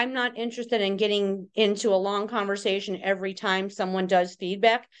 I'm not interested in getting into a long conversation every time someone does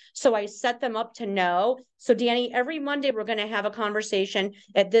feedback. So I set them up to know. So Danny, every Monday we're going to have a conversation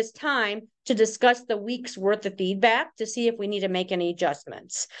at this time to discuss the week's worth of feedback to see if we need to make any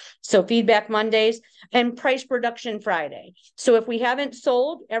adjustments. So feedback Mondays and price reduction Friday. So if we haven't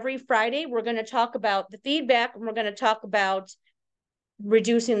sold, every Friday, we're going to talk about the feedback, and we're going to talk about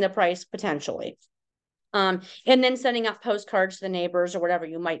reducing the price potentially. And then sending out postcards to the neighbors or whatever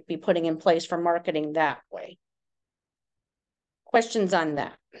you might be putting in place for marketing that way. Questions on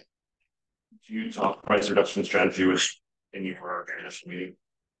that? do you talk price reduction strategy with in your initial meeting?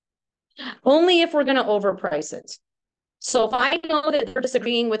 Only if we're gonna overprice it. So if I know that they're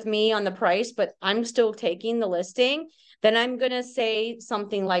disagreeing with me on the price, but I'm still taking the listing, then I'm gonna say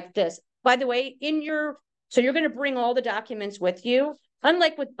something like this. By the way, so you're gonna bring all the documents with you.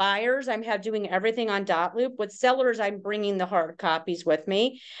 Unlike with buyers, I'm doing everything on Dotloop. With sellers, I'm bringing the hard copies with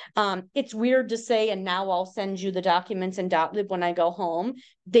me. It's weird to say, and now I'll send you the documents in Dotloop when I go home.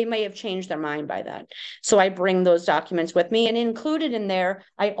 They may have changed their mind by then. So I bring those documents with me, and included in there,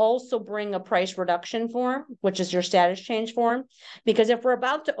 I also bring a price reduction form, which is your status change form. Because if we're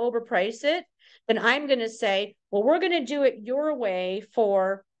about to overprice it, then I'm going to say, well, we're going to do it your way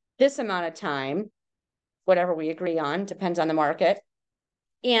for this amount of time, whatever we agree on, depends on the market.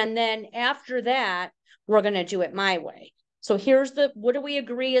 And then after that, we're going to do it my way. So here's what do we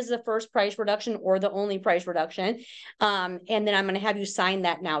agree is the first price reduction or the only price reduction? And then I'm going to have you sign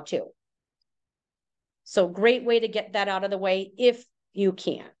that now too. So great way to get that out of the way if you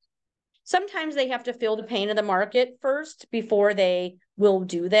can. Sometimes they have to feel the pain of the market first before they will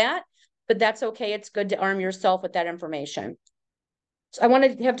do that, but that's okay. It's good to arm yourself with that information. So I want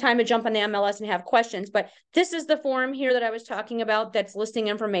to have time to jump on the MLS and have questions, but this is the form here that I was talking about that's listing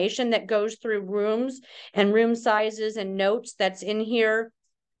information that goes through rooms and room sizes and notes that's in here.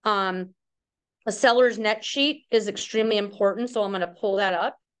 A seller's net sheet is extremely important, so I'm going to pull that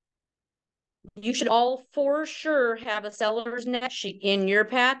up. You should all for sure have a seller's net sheet in your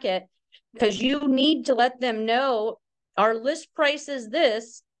packet because you need to let them know our list price is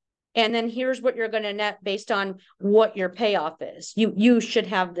this. And then here's what you're going to net based on what your payoff is. You should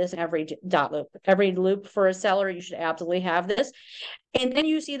have this in every Dotloop. Every loop for a seller, you should absolutely have this. And then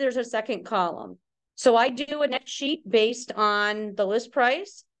you see there's a second column. So I do a net sheet based on the list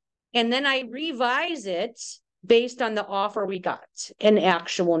price, and then I revise it based on the offer we got in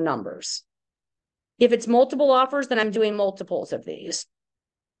actual numbers. If it's multiple offers, then I'm doing multiples of these.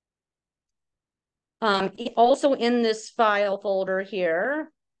 Also in this file folder here,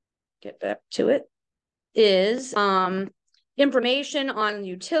 get back to it, is information on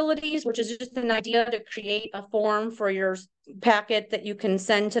utilities, which is just an idea to create a form for your packet that you can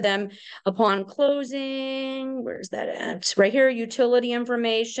send to them upon closing. Where's that at? Right here, utility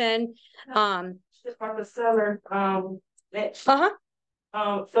information. From the seller,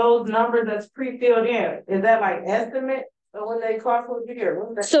 those numbers that's pre-filled in, is that like estimate? So when they cost for the year?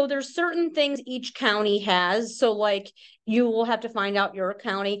 So there's certain things each county has. So like you will have to find out your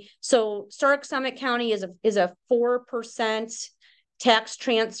county. So Stark Summit County is a 4% tax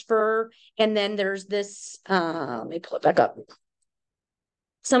transfer. And then there's this, let me pull it back up.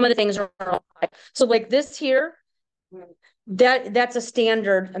 Some of the things are high. So like this here, that's a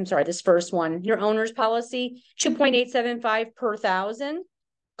standard. I'm sorry, this first one, your owner's policy, 2.875 per thousand.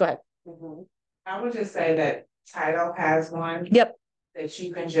 Go ahead. I would just say that Title has one. Yep. That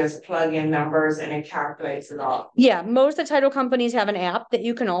you can just plug in numbers and it calculates it all. Yeah, most of the title companies have an app that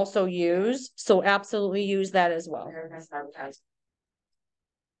you can also use. So absolutely use that as well.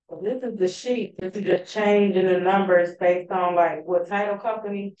 Well, this is the sheet. This is just changing the numbers based on like what title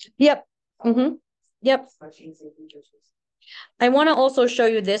company. Yep. Yep. I want to also show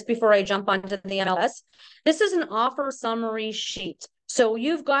you this before I jump onto the MLS. This is an offer summary sheet. So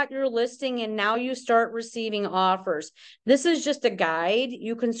you've got your listing and now you start receiving offers. This is just a guide.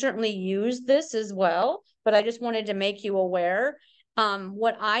 You can certainly use this as well, but I just wanted to make you aware.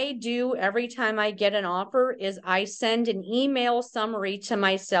 What I do every time I get an offer is I send an email summary to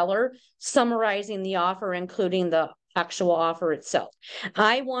my seller summarizing the offer, including the actual offer itself.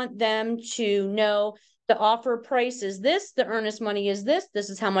 I want them to know the offer price is this, the earnest money is this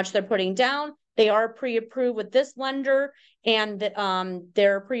is how much they're putting down. They are pre-approved with this lender and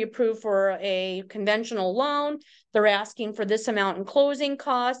they're pre-approved for a conventional loan. They're asking for this amount in closing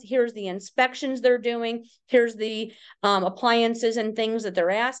costs. Here's the inspections they're doing. Here's the appliances and things that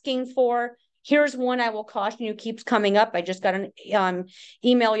they're asking for. Here's one I will caution you keeps coming up. I just got an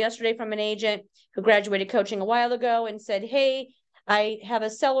email yesterday from an agent who graduated coaching a while ago and said, hey, I have a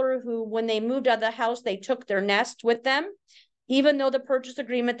seller who, when they moved out of the house, they took their nest with them. Even though the purchase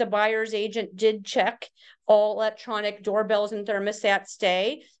agreement, the buyer's agent did check all electronic doorbells and thermostats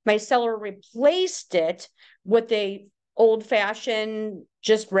stay, my seller replaced it with a old-fashioned,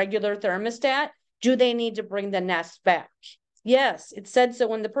 just regular thermostat. Do they need to bring the nest back? Yes, it said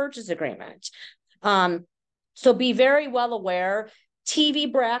so in the purchase agreement. So be very well aware.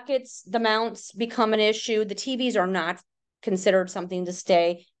 TV brackets, the mounts become an issue. The TVs are not considered something to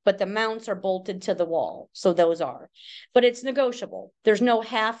stay, but the mounts are bolted to the wall. So those are, but it's negotiable. There's no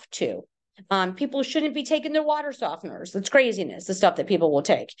have to. People shouldn't be taking their water softeners. That's craziness, the stuff that people will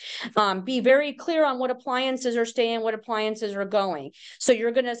take. Be very clear on what appliances are staying, what appliances are going. So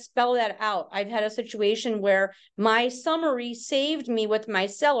you're going to spell that out. I've had a situation where my summary saved me with my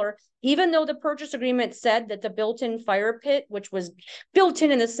seller, even though the purchase agreement said that the built-in fire pit, which was built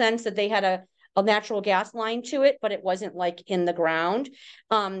in the sense that they had a natural gas line to it, but it wasn't like in the ground,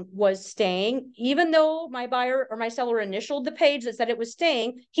 was staying. Even though my buyer or my seller initialed the page that said it was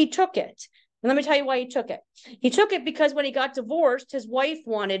staying, he took it. And let me tell you why he took it. He took it because when he got divorced, his wife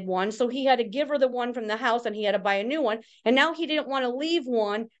wanted one. So he had to give her the one from the house and he had to buy a new one. And now he didn't want to leave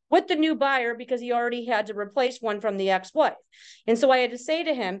one with the new buyer because he already had to replace one from the ex-wife. And so I had to say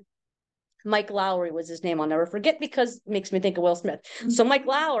to him, Mike Lowry was his name. I'll never forget because it makes me think of Will Smith. So Mike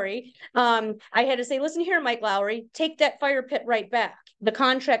Lowry, I had to say, listen here, Mike Lowry, take that fire pit right back. The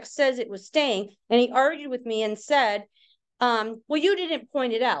contract says it was staying. And he argued with me and said, well, you didn't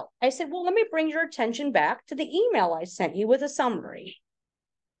point it out. I said, well, let me bring your attention back to the email I sent you with a summary.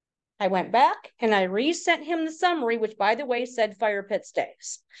 I went back and I resent him the summary, which by the way said fire pit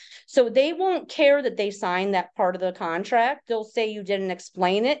stays. So they won't care that they signed that part of the contract. They'll say you didn't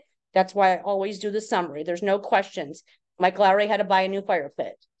explain it. That's why I always do the summary. There's no questions. Mike Lowry had to buy a new fire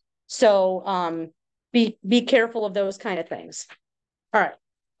pit. So be careful of those kind of things. All right,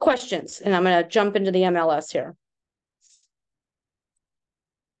 questions. And I'm going to jump into the MLS here.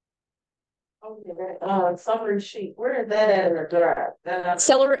 Summary sheet, where is that at in the draft?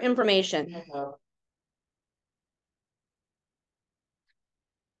 Seller information.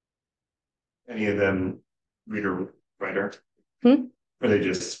 Any of them reader writer? Are they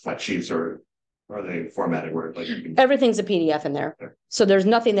just flat sheets or are they formatted where like you can... Everything's a PDF in there. So there's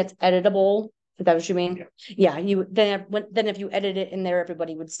nothing that's editable. Is that what you mean? Yeah, you then if you edit it in there,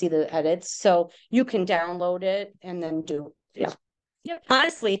 everybody would see the edits. So you can download it and then do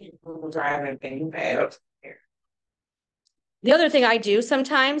honestly. The other thing I do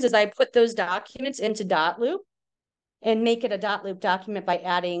sometimes is I put those documents into Dotloop and make it a Dotloop document by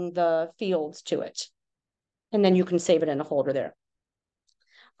adding the fields to it. And then you can save it in a folder there.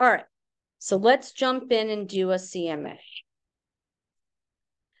 All right, so let's jump in and do a CMA.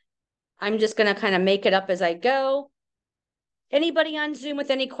 I'm just going to kind of make it up as I go. Anybody on Zoom with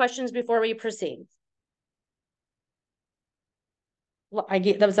any questions before we proceed? Well,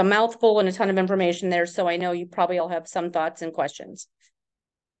 that was a mouthful and a ton of information there, so I know you probably all have some thoughts and questions.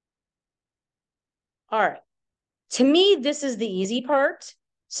 All right. To me, this is the easy part.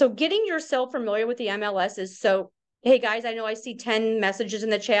 So getting yourself familiar with the MLS is so, hey guys, I know I see 10 messages in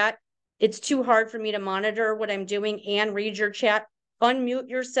the chat. It's too hard for me to monitor what I'm doing and read your chat. Unmute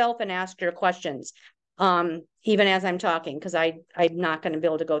yourself and ask your questions, even as I'm talking, because I'm not going to be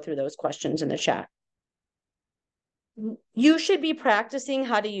able to go through those questions in the chat. You should be practicing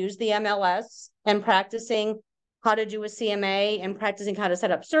how to use the MLS and practicing how to do a CMA and practicing how to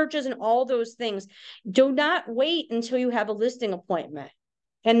set up searches and all those things. Do not wait until you have a listing appointment.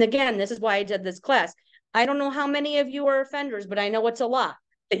 And again, this is why I did this class. I don't know how many of you are offenders, but I know it's a lot.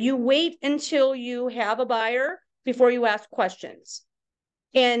 That you wait until you have a buyer before you ask questions.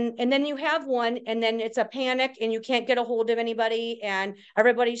 And then you have one and then it's a panic and you can't get a hold of anybody and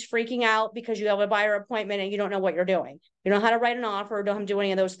everybody's freaking out because you have a buyer appointment and you don't know what you're doing. You don't know how to write an offer, don't do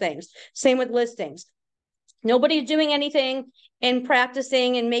any of those things. Same with listings. Nobody's doing anything and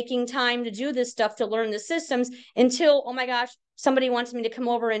practicing and making time to do this stuff to learn the systems until, oh my gosh, somebody wants me to come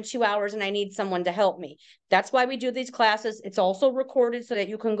over in 2 hours and I need someone to help me. That's why we do these classes. It's also recorded so that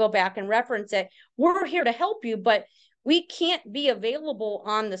you can go back and reference it. We're here to help you, but we can't be available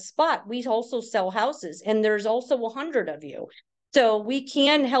on the spot. We also sell houses and there's also 100 of you. So we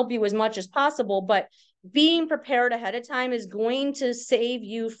can help you as much as possible, but being prepared ahead of time is going to save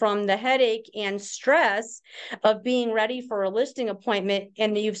you from the headache and stress of being ready for a listing appointment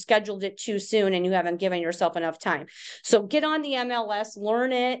and you've scheduled it too soon and you haven't given yourself enough time. So get on the MLS,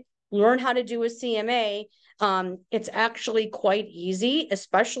 learn it, learn how to do a CMA. It's actually quite easy,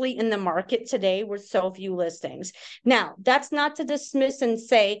 especially in the market today with so few listings. Now, that's not to dismiss and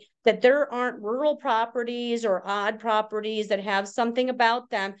say that there aren't rural properties or odd properties that have something about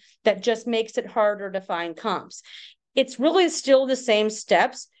them that just makes it harder to find comps. It's really still the same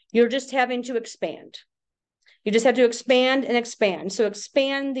steps. You're just having to expand. You just have to expand and expand. So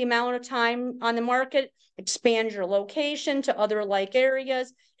expand the amount of time on the market, expand your location to other like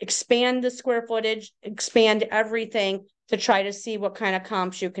areas, expand the square footage, expand everything to try to see what kind of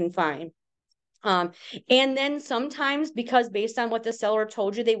comps you can find. And then sometimes, because based on what the seller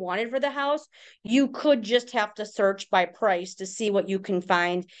told you they wanted for the house, you could just have to search by price to see what you can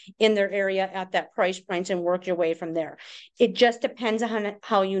find in their area at that price point and work your way from there. It just depends on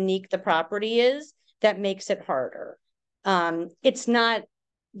how unique the property is. That makes it harder. That's not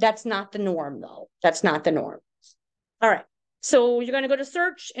the norm though. That's not the norm. All right. So you're going to go to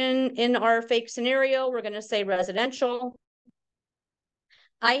search in our fake scenario. We're going to say residential.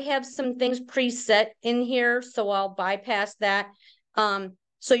 I have some things preset in here, so I'll bypass that.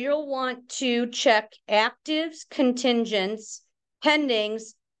 So you'll want to check actives, contingents,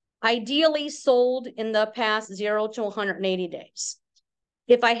 pendings, ideally sold in the past 0 to 180 days.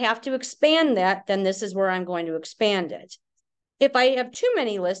 If I have to expand that, then this is where I'm going to expand it. If I have too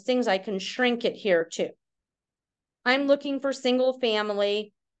many listings, I can shrink it here too. I'm looking for single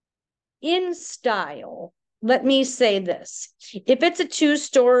family in style. Let me say this. If it's a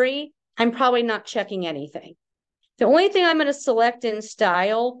 2-story, I'm probably not checking anything. The only thing I'm going to select in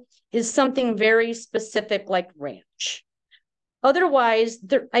style is something very specific like ranch. Otherwise,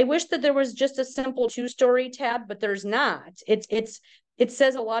 I wish that there was just a simple 2-story tab, but there's not. It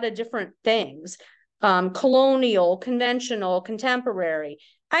says a lot of different things. Colonial, conventional, contemporary.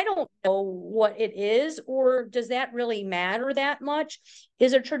 I don't know what it is, or does that really matter that much?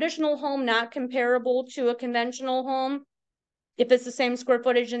 Is a traditional home not comparable to a conventional home if it's the same square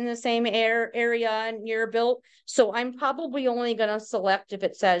footage in the same area and year built? So I'm probably only going to select if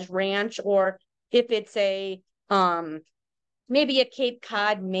it says ranch, or if it's a maybe a Cape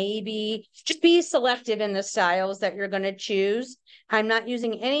Cod, maybe. Just be selective in the styles that you're going to choose. I'm not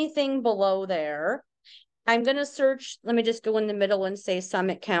using anything below there. I'm going to search, let me just go in the middle and say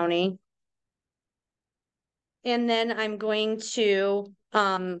Summit County. And then I'm going to,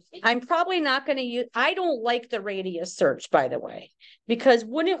 I'm probably not going to use, I don't like the radius search, by the way, because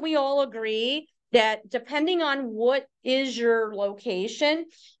wouldn't we all agree that depending on what is your location,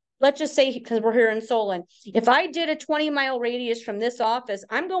 let's just say, because we're here in Solon, if I did a 20-mile radius from this office,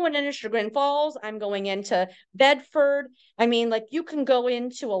 I'm going into Chagrin Falls, I'm going into Bedford. I mean, like, you can go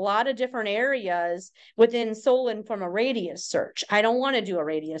into a lot of different areas within Solon from a radius search. I don't want to do a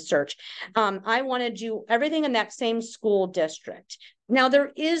radius search. I want to do everything in that same school district. Now,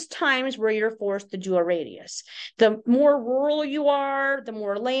 there is times where you're forced to do a radius. The more rural you are, the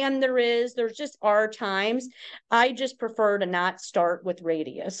more land there is. There's just are times. I just prefer to not start with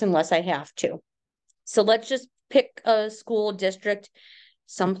radius unless I have to. So let's just pick a school district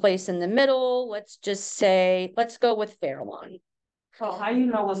someplace in the middle. Let's just say, let's go with Fairlawn. So how you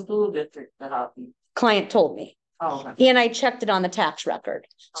know what school district that I'll be? Client told me. Oh, okay. And I checked it on the tax record.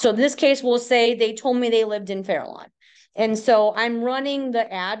 So in this case, we'll say they told me they lived in Fairlawn. And so I'm running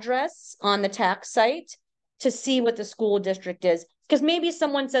the address on the tax site to see what the school district is. Because maybe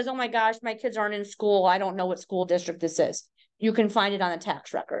someone says, oh my gosh, my kids aren't in school. I don't know what school district this is. You can find it on the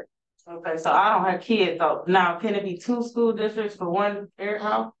tax record. Okay, so I don't have kids though. Now, can it be 2 school districts for one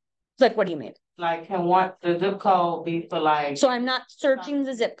house? Like, what do you mean? Like, can the zip code be for like? So I'm not searching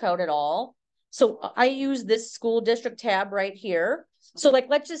the zip code at all. So I use this school district tab right here. So like,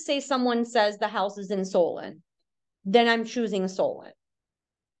 let's just say someone says the house is in Solon. Then I'm choosing Solon.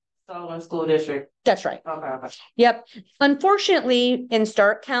 Solon School District. That's right. Okay. Yep. Unfortunately, in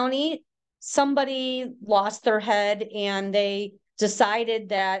Stark County, somebody lost their head and they decided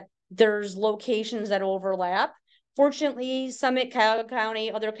that there's locations that overlap. Fortunately, Summit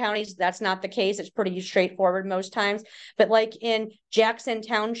County, other counties, that's not the case. It's pretty straightforward most times. But like in Jackson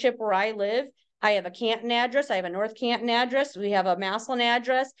Township, where I live, I have a Canton address. I have a North Canton address. We have a Massillon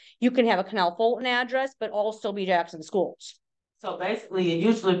address. You can have a Canal Fulton address, but also be Jackson schools. So basically, it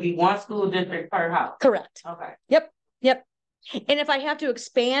usually be 1 school district per house. Correct. Okay. Yep. And if I have to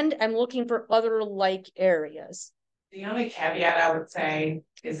expand, I'm looking for other like areas. The only caveat I would say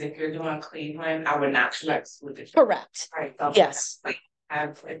is if you're doing Cleveland, I would not select school district. Correct. Right. So yes.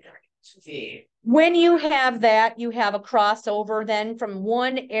 When you have that, you have a crossover then from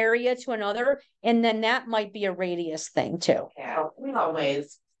one area to another, and then that might be a radius thing too. Yeah, we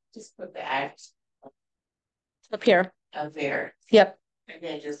always just put the act up here. Up there. Yep. And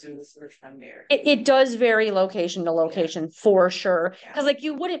then just do the search from there. It does vary location to location for sure. Because like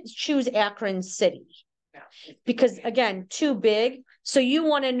you wouldn't choose Akron City. No. Because again, too big. So you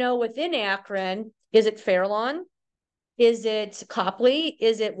want to know within Akron, is it Fairlawn? Is it Copley?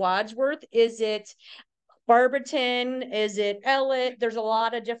 Is it Wadsworth? Is it Barberton? Is it Ellett? There's a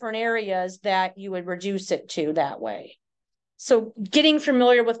lot of different areas that you would reduce it to that way. So getting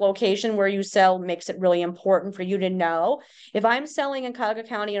familiar with location where you sell makes it really important for you to know. If I'm selling in Cuyahoga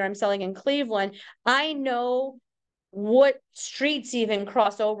County or I'm selling in Cleveland, I know what streets even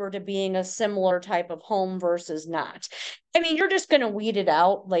cross over to being a similar type of home versus not. I mean, you're just going to weed it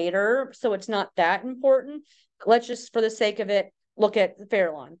out later, so it's not that important. Let's just, for the sake of it, look at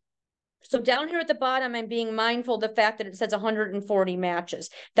Fairlawn. So down here at the bottom, I'm being mindful of the fact that it says 140 matches.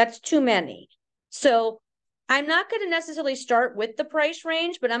 That's too many. So I'm not going to necessarily start with the price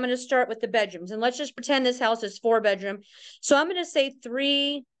range, but I'm going to start with the bedrooms. And let's just pretend this house is 4-bedroom. So I'm going to say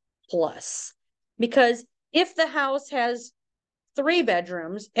 3+, because if the house has 3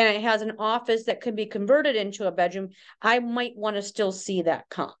 bedrooms and it has an office that could be converted into a bedroom, I might want to still see that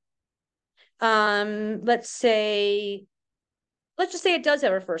comp. Let's just say it does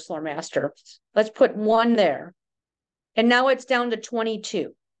have a first floor master. Let's put 1 there. And now it's down to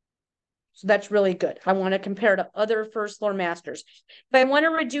 22. So that's really good. I want to compare to other first floor masters. If I want to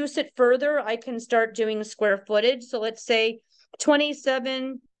reduce it further, I can start doing square footage. So let's say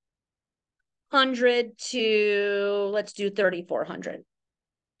 2,700 to, let's do 3,400.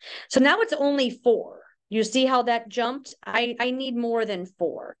 So now it's only 4. You see how that jumped? I need more than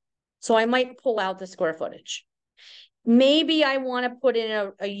 4. So I might pull out the square footage. Maybe I want to put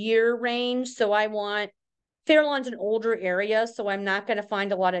in a year range. So I want, Fairlawn's an older area, so I'm not going to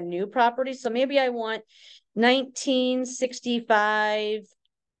find a lot of new properties. So maybe I want 1965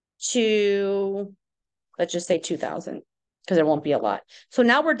 to, let's just say 2000, because there won't be a lot. So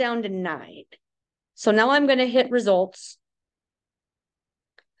now we're down to 9. So now I'm going to hit results.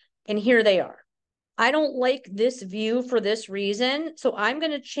 And here they are. I don't like this view for this reason. So I'm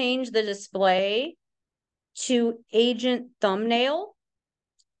going to change the display to agent thumbnail.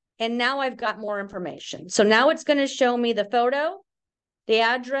 And now I've got more information. So now it's going to show me the photo, the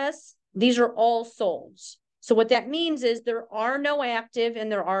address. These are all solds. So what that means is there are no active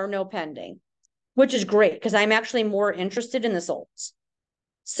and there are no pending, which is great because I'm actually more interested in the solds.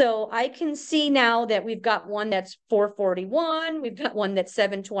 So I can see now that we've got one that's 441, we've got one that's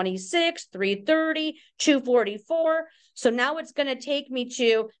 726, 330, 244. So now it's going to take me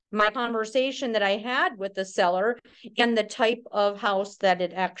to my conversation that I had with the seller and the type of house that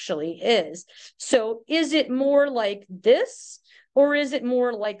it actually is. So is it more like this or is it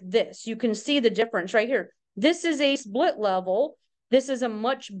more like this? You can see the difference right here. This is a split level. This is a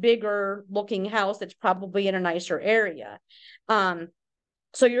much bigger looking house that's probably in a nicer area.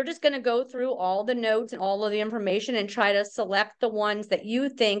 So you're just going to go through all the notes and all of the information and try to select the ones that you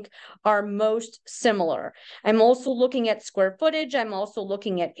think are most similar. I'm also looking at square footage. I'm also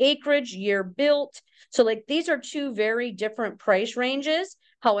looking at acreage, year built. So like these are 2 very different price ranges.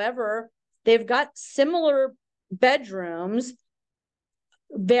 However, they've got similar bedrooms,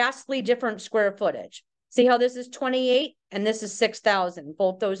 vastly different square footage. See how this is 28 and this is 6,000.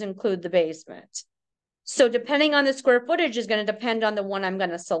 Both those include the basement. So depending on the square footage is going to depend on the one I'm going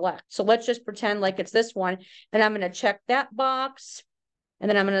to select. So let's just pretend like it's this one. And I'm going to check that box. And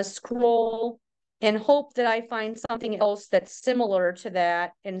then I'm going to scroll and hope that I find something else that's similar to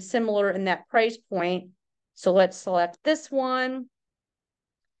that and similar in that price point. So let's select this one.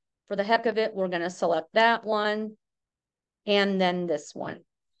 For the heck of it, we're going to select that one. And then this one.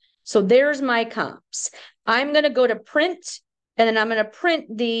 So there's my comps. I'm going to go to print. And then I'm going to print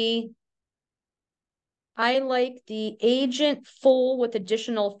I like the agent full with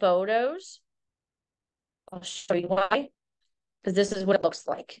additional photos. I'll show you why, because this is what it looks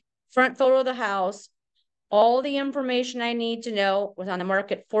like. Front photo of the house, all the information I need to know, was on the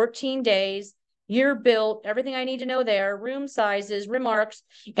market 14 days, year built, everything I need to know there, room sizes, remarks,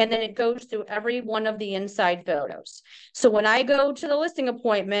 and then it goes through every one of the inside photos. So when I go to the listing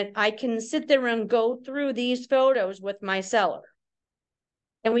appointment, I can sit there and go through these photos with my seller.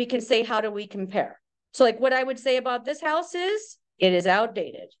 And we can say, how do we compare? So like what I would say about this house is, it is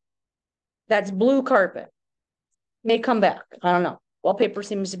outdated. That's blue carpet. May come back. I don't know. Wallpaper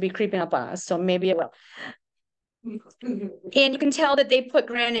seems to be creeping up on us, so maybe it will. And you can tell that they put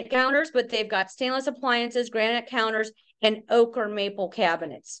granite counters, but they've got stainless appliances, granite counters, and oak or maple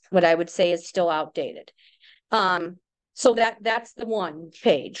cabinets. What I would say is still outdated. So that's the one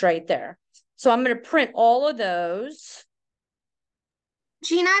page right there. So I'm going to print all of those.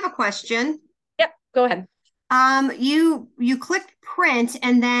 Gina, I have a question. Go ahead. You clicked print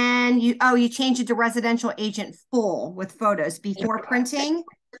and then you changed it to residential agent full with photos before printing.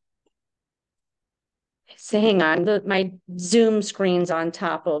 So hang on, my Zoom screen's on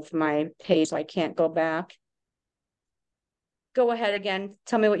top of my page, so I can't go back. Go ahead again.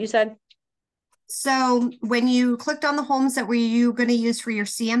 Tell me what you said. So when you clicked on the homes that were you going to use for your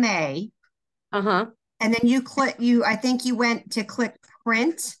CMA, and then I think you went to click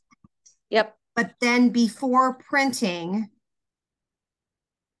print. Yep. But then before printing,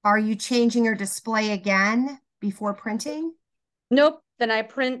 are you changing your display again? before printing? Nope, then I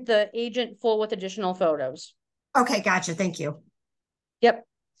print the agent full with additional photos. Okay, gotcha. Thank you. Yep.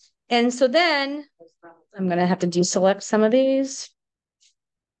 And so then I'm gonna have to deselect some of these.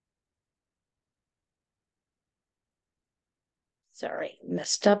 Sorry,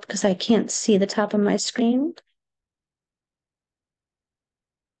 messed up because I can't see the top of my screen.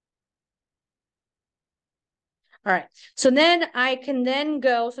 All right, so then I can then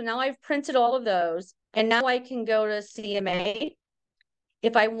go, so now I've printed all of those, and now I can go to CMA.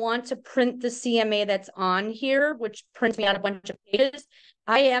 If I want to print the CMA that's on here, which prints me out a bunch of pages,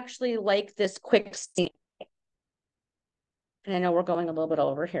 I actually like this quick CMA. And I know we're going a little bit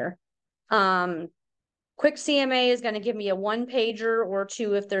over here. Quick CMA is going to give me a 1-pager or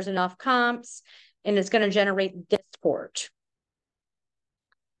 2 if there's enough comps, and it's going to generate this port.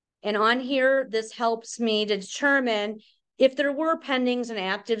 And on here, this helps me to determine if there were pendings and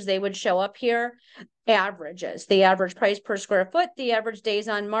actives, they would show up here. Averages, the average price per square foot, the average days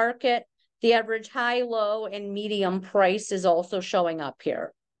on market, the average high, low, and medium price is also showing up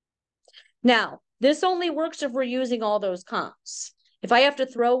here. Now, this only works if we're using all those comps. If I have to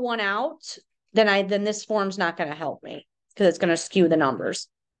throw one out, then this form's not going to help me because it's going to skew the numbers.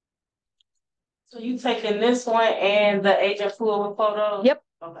 So you taking this one and the agent full with photos? Yep.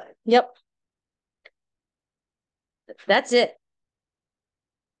 Okay. Yep. That's it.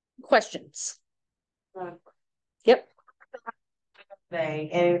 Questions? Yep.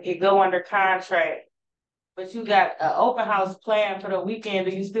 And it go under contract, but you got an open house plan for the weekend.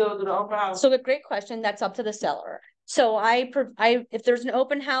 Do you still do the open house? So a great question. That's up to the seller. So if there's an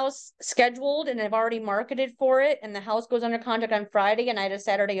open house scheduled and I've already marketed for it and the house goes under contract on Friday and I had a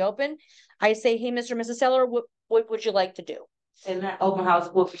Saturday open, I say, hey, Mr. and Mrs. Seller, what would you like to do? And that open house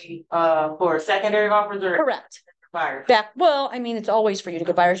will be for secondary offers or correct buyers? Well, I mean, it's always for you to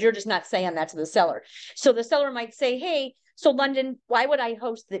get buyers. You're just not saying that to the seller. So the seller might say, hey, so London, why would I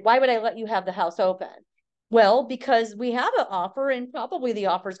host it? Why would I let you have the house open? Well, because we have an offer and probably the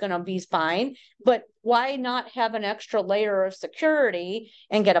offer is going to be fine, but why not have an extra layer of security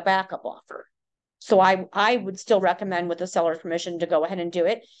and get a backup offer? So I would still recommend with the seller's permission to go ahead and do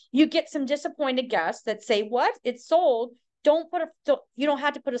it. You get some disappointed guests that say, what? It's sold. You don't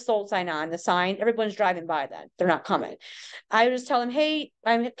have to put a sold sign on the sign. Everyone's driving by then. They're not coming. I just tell them, hey,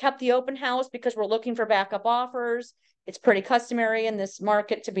 I kept the open house because we're looking for backup offers. It's pretty customary in this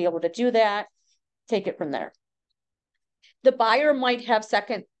market to be able to do that. Take it from there. The buyer might have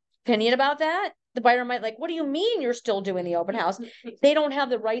second opinion about that. The buyer might like, what do you mean you're still doing the open house? They don't have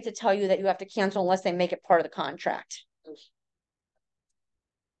the right to tell you that you have to cancel unless they make it part of the contract.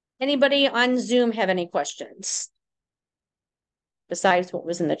 Anybody on Zoom have any questions? Besides what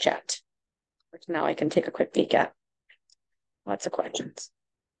was in the chat, which now I can take a quick peek at. Lots of questions.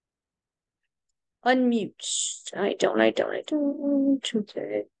 Unmute. I don't.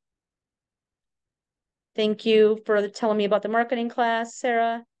 Okay. Thank you for telling me about the marketing class,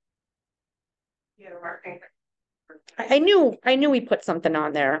 Sarah. Yeah, marketing. I knew we put something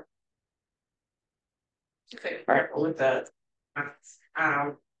on there. Careful with the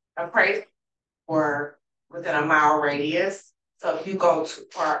appraisal or within a mile radius. So if you go too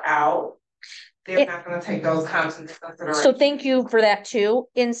far out, they're not going to take those comps into consideration. So thank you for that too.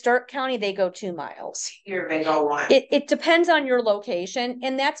 In Stark County, they go 2 miles. Here they go 1. It depends on your location,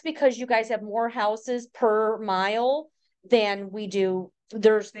 and that's because you guys have more houses per mile than we do.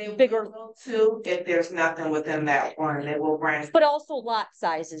 There's bigger too if there's nothing within that one. They will branch, but also lot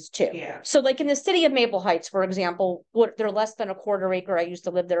sizes too. Yeah. So like in the city of Maple Heights, for example, they're less than a quarter acre. I used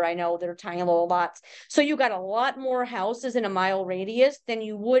to live there. I know they're tiny little lots. So you got a lot more houses in a mile radius than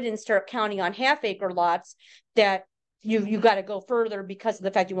you would in Stark County on half-acre lots that you got to go further because of the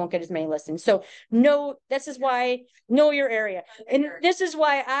fact you won't get as many listings. So this is why know your area. And this is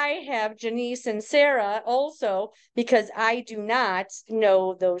why I have Janice and Sarah also, because I do not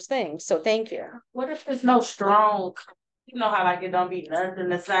know those things. So thank you. What if there's no strong, you know how like it don't be nothing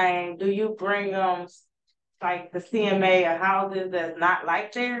the same? Do you bring like the CMA of houses that's not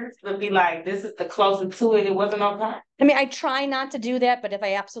like theirs to be like, this is the closest to it, it wasn't okay? I mean, I try not to do that, but if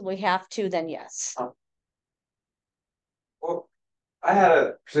I absolutely have to, then yes. Oh. Well, I had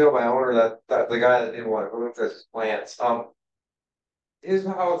a sale by owner that the guy that didn't want to move his plants. His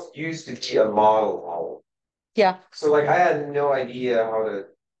house used to be a model home. Yeah. So like I had no idea how to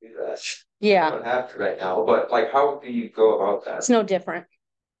do that. Yeah. I don't have to right now, but like how do you go about that? It's no different.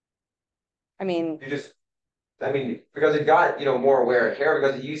 I mean, You just I mean, because it got, more wear and tear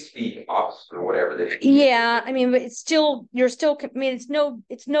because it used to be office or whatever they. Yeah, I mean, but it's still, I mean,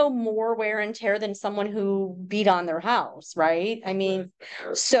 it's no more wear and tear than someone who beat on their house, right? I mean,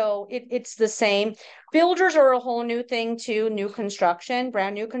 so it's the same. Builders are a whole new thing too, new construction,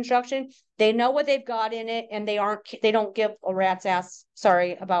 brand new construction. They know what they've got in it and they don't give a rat's ass,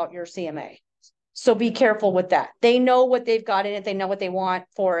 sorry, about your CMA. So be careful with that. They know what they've got in it, they know what they want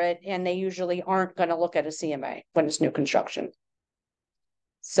for it, and they usually aren't gonna look at a CMA when it's new construction.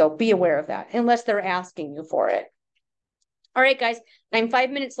 So be aware of that, unless they're asking you for it. All right, guys, I'm 5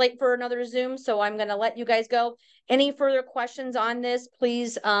 minutes late for another Zoom, so I'm gonna let you guys go. Any further questions on this,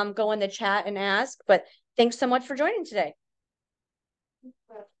 please go in the chat and ask, but thanks so much for joining today.